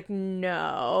 Brie's like,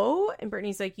 no. And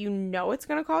Brittany's like, you know it's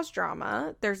going to cause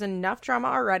drama. There's enough drama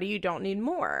already. You don't need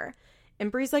more.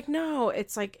 And Brie's like, no,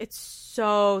 it's like, it's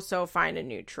so fine and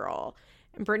neutral.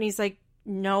 And Brittany's like,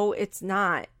 no, it's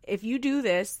not. If you do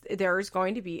this, there's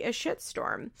going to be a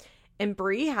shitstorm. And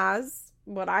Brie has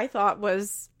what I thought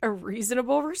was a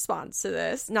reasonable response to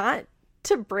this. Not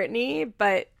to Brittany,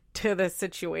 but to the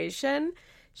situation.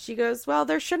 She goes, well,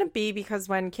 there shouldn't be, because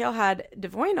when Kale had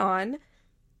Devoyne on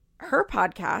her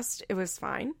podcast, it was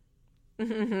fine.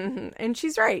 And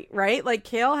she's right? Like,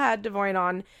 Kale had Devoyne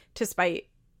on to spite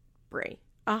Brie.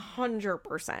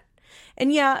 100%.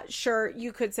 And yeah, sure,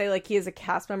 you could say, like, he is a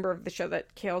cast member of the show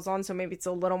that Kale's on, so maybe it's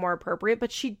a little more appropriate,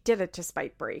 but she did it to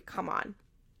spite Brie. Come on.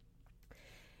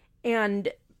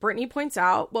 And Brittany points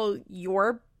out, well,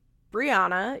 you're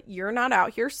Brianna. You're not out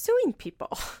here suing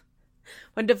people.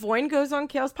 When Devoyne goes on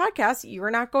Kale's podcast, you're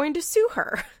not going to sue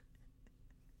her.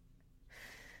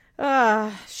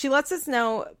 She lets us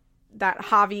know that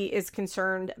Javi is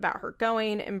concerned about her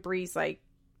going, and Britt is like,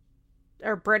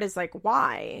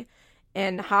 why?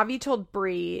 And Javi told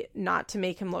Brie not to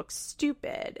make him look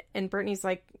stupid. And Brittany's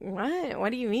like, what?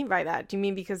 What do you mean by that? Do you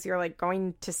mean because you're, like,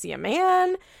 going to see a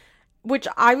man? Which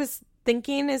I was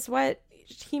thinking is what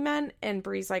he meant. And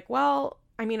Brie's like, well,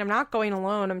 I mean, I'm not going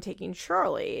alone. I'm taking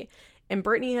Shirley. And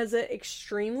Brittany has an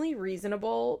extremely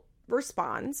reasonable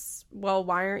response. Well,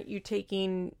 why aren't you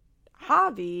taking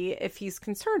Javi if he's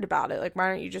concerned about it? Like, why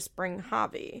don't you just bring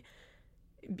Javi?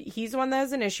 He's the one that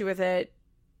has an issue with it.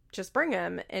 Just bring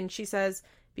him. And she says,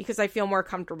 because I feel more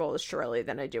comfortable with Shirley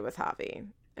than I do with Javi.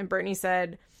 And Brittany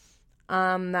said,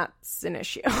 that's an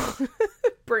issue.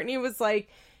 Brittany was like,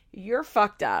 you're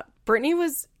fucked up. Brittany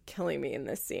was killing me in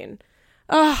this scene.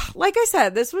 Like I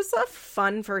said, this was a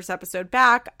fun first episode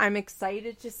back. I'm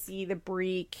excited to see the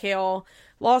Brie Kale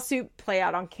lawsuit play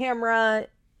out on camera.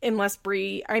 Unless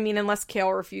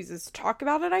Kale refuses to talk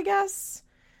about it, I guess.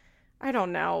 I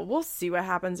don't know. We'll see what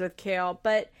happens with Kale.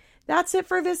 But that's it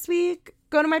for this week.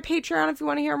 Go to my Patreon if you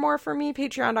want to hear more from me.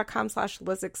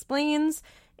 Patreon.com/LizExplains.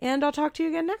 And I'll talk to you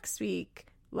again next week.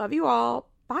 Love you all.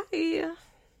 Bye.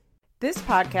 This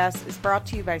podcast is brought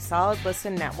to you by Solid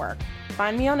Listen Network.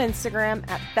 Find me on Instagram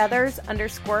at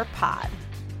feathers_pod.